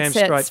Sports.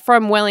 It's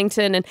from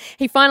Wellington, and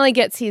he finally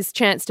gets his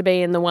chance to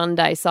be in the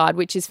one-day side,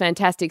 which is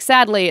fantastic.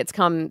 Sadly, it's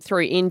come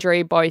through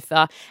injury. Both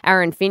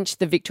Aaron Finch,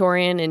 the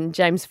Victorian, and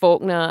James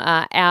Faulkner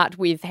are out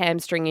with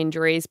hamstring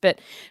injuries. But,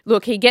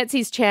 look, he gets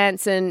his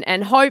chance,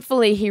 and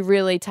hopefully he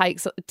really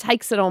takes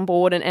it on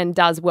board and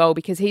does well,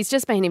 because he's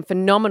just been in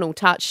phenomenal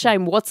touch.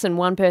 Shane Watson,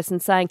 one person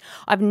saying,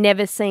 I've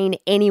never seen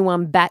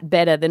anyone bat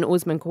better than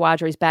Usman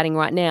Khawaja is batting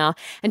right now.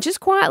 And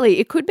just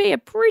quietly, it could be a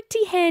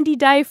pretty handy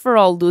day for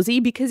old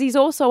Uzi, because he's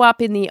also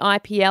up in the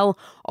IPL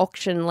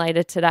auction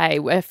later today.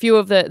 A few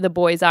of the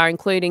boys are,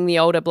 including the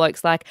older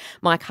blokes like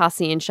Mike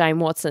Hussey and Shane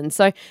Watson.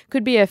 So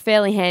could be a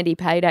fairly handy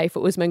payday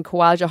for Usman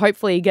Khawaja.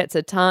 Hopefully he gets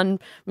a ton,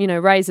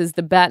 raises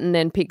the bat and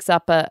then picks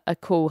up a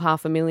cool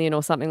 $500,000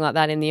 or something like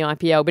that in the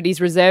IPL. But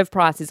his reserve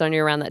price is only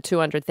around that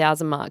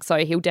 200,000 mark, so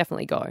he'll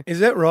definitely go.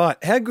 Is that right?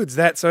 How good's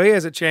that? So he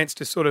has a chance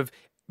to sort of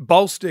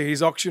bolster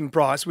his auction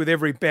price with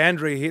every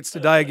boundary he hits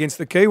today against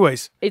the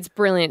Kiwis. It's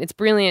brilliant. It's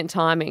brilliant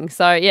timing.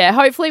 So, yeah,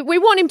 hopefully we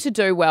want him to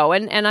do well.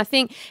 And I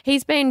think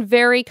he's been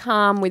very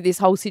calm with this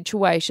whole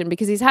situation,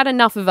 because he's had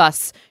enough of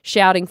us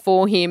shouting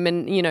for him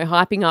and,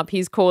 hyping up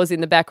his cause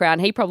in the background.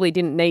 He probably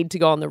didn't need to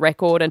go on the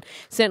record. And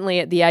certainly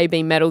at the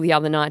AB medal the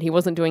other night, he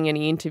wasn't doing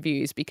any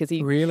interviews because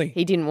he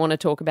didn't want to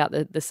talk about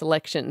the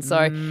selection.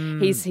 So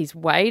he's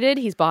waited,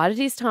 he's bided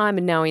his time,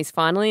 and now he's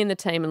finally in the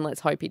team, and let's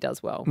hope he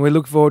does well. We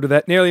look forward to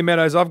that. Neroli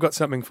Meadows, I've got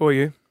something for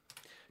you.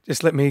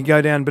 Just let me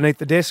go down beneath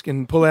the desk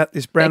and pull out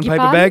this brown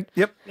paper bag.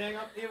 Yep. Hang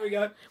on, here we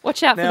go.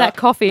 Watch out for that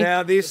coffee.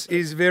 Now this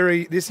is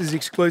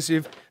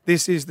exclusive.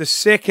 This is the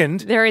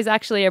second. There is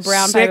actually a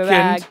brown paper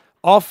bag.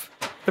 Off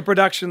the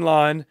production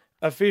line,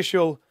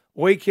 official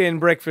weekend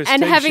breakfast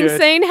and t-shirt. Having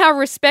seen how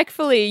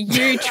respectfully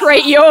you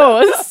treat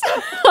yours,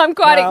 I'm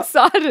quite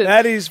excited.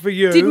 That is for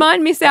you. Did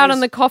mine miss out on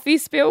the coffee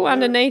spill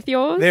underneath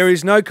yours? There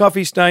is no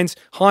coffee stains.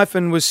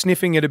 Hyphen was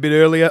sniffing it a bit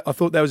earlier. I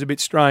thought that was a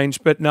bit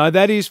strange, but no,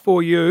 that is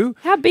for you.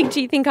 How big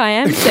do you think I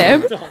am,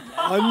 Seb?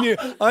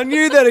 I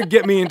knew that'd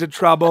get me into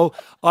trouble.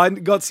 I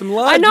got some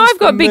large. I know I've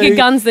got bigger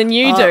guns than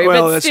you do,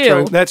 but that's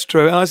still. True. That's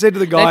true. And I said to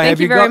the guy, "Thank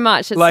you very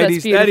much,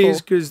 ladies?" That's that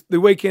is because the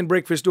weekend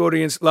breakfast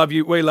audience love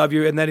you. We love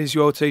you, and that is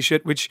your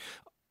T-shirt. Which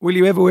will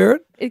you ever wear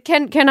it?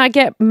 Can I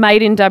get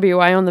made in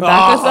WA on the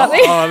back or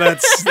something? Oh,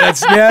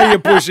 that's now you're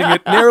pushing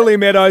it. Neroli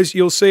Meadows,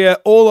 you'll see her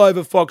all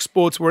over Fox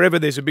Sports wherever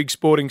there's a big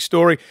sporting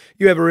story.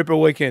 You have a ripper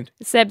weekend.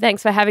 Seb,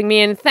 thanks for having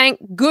me, and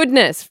thank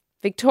goodness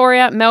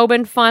Victoria,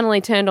 Melbourne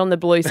finally turned on the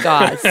blue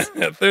skies.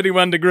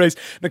 31 degrees.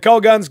 Nicole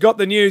Gunn's got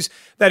the news.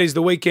 That is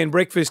the weekend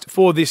breakfast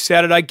for this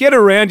Saturday. Get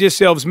around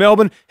yourselves,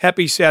 Melbourne.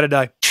 Happy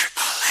Saturday.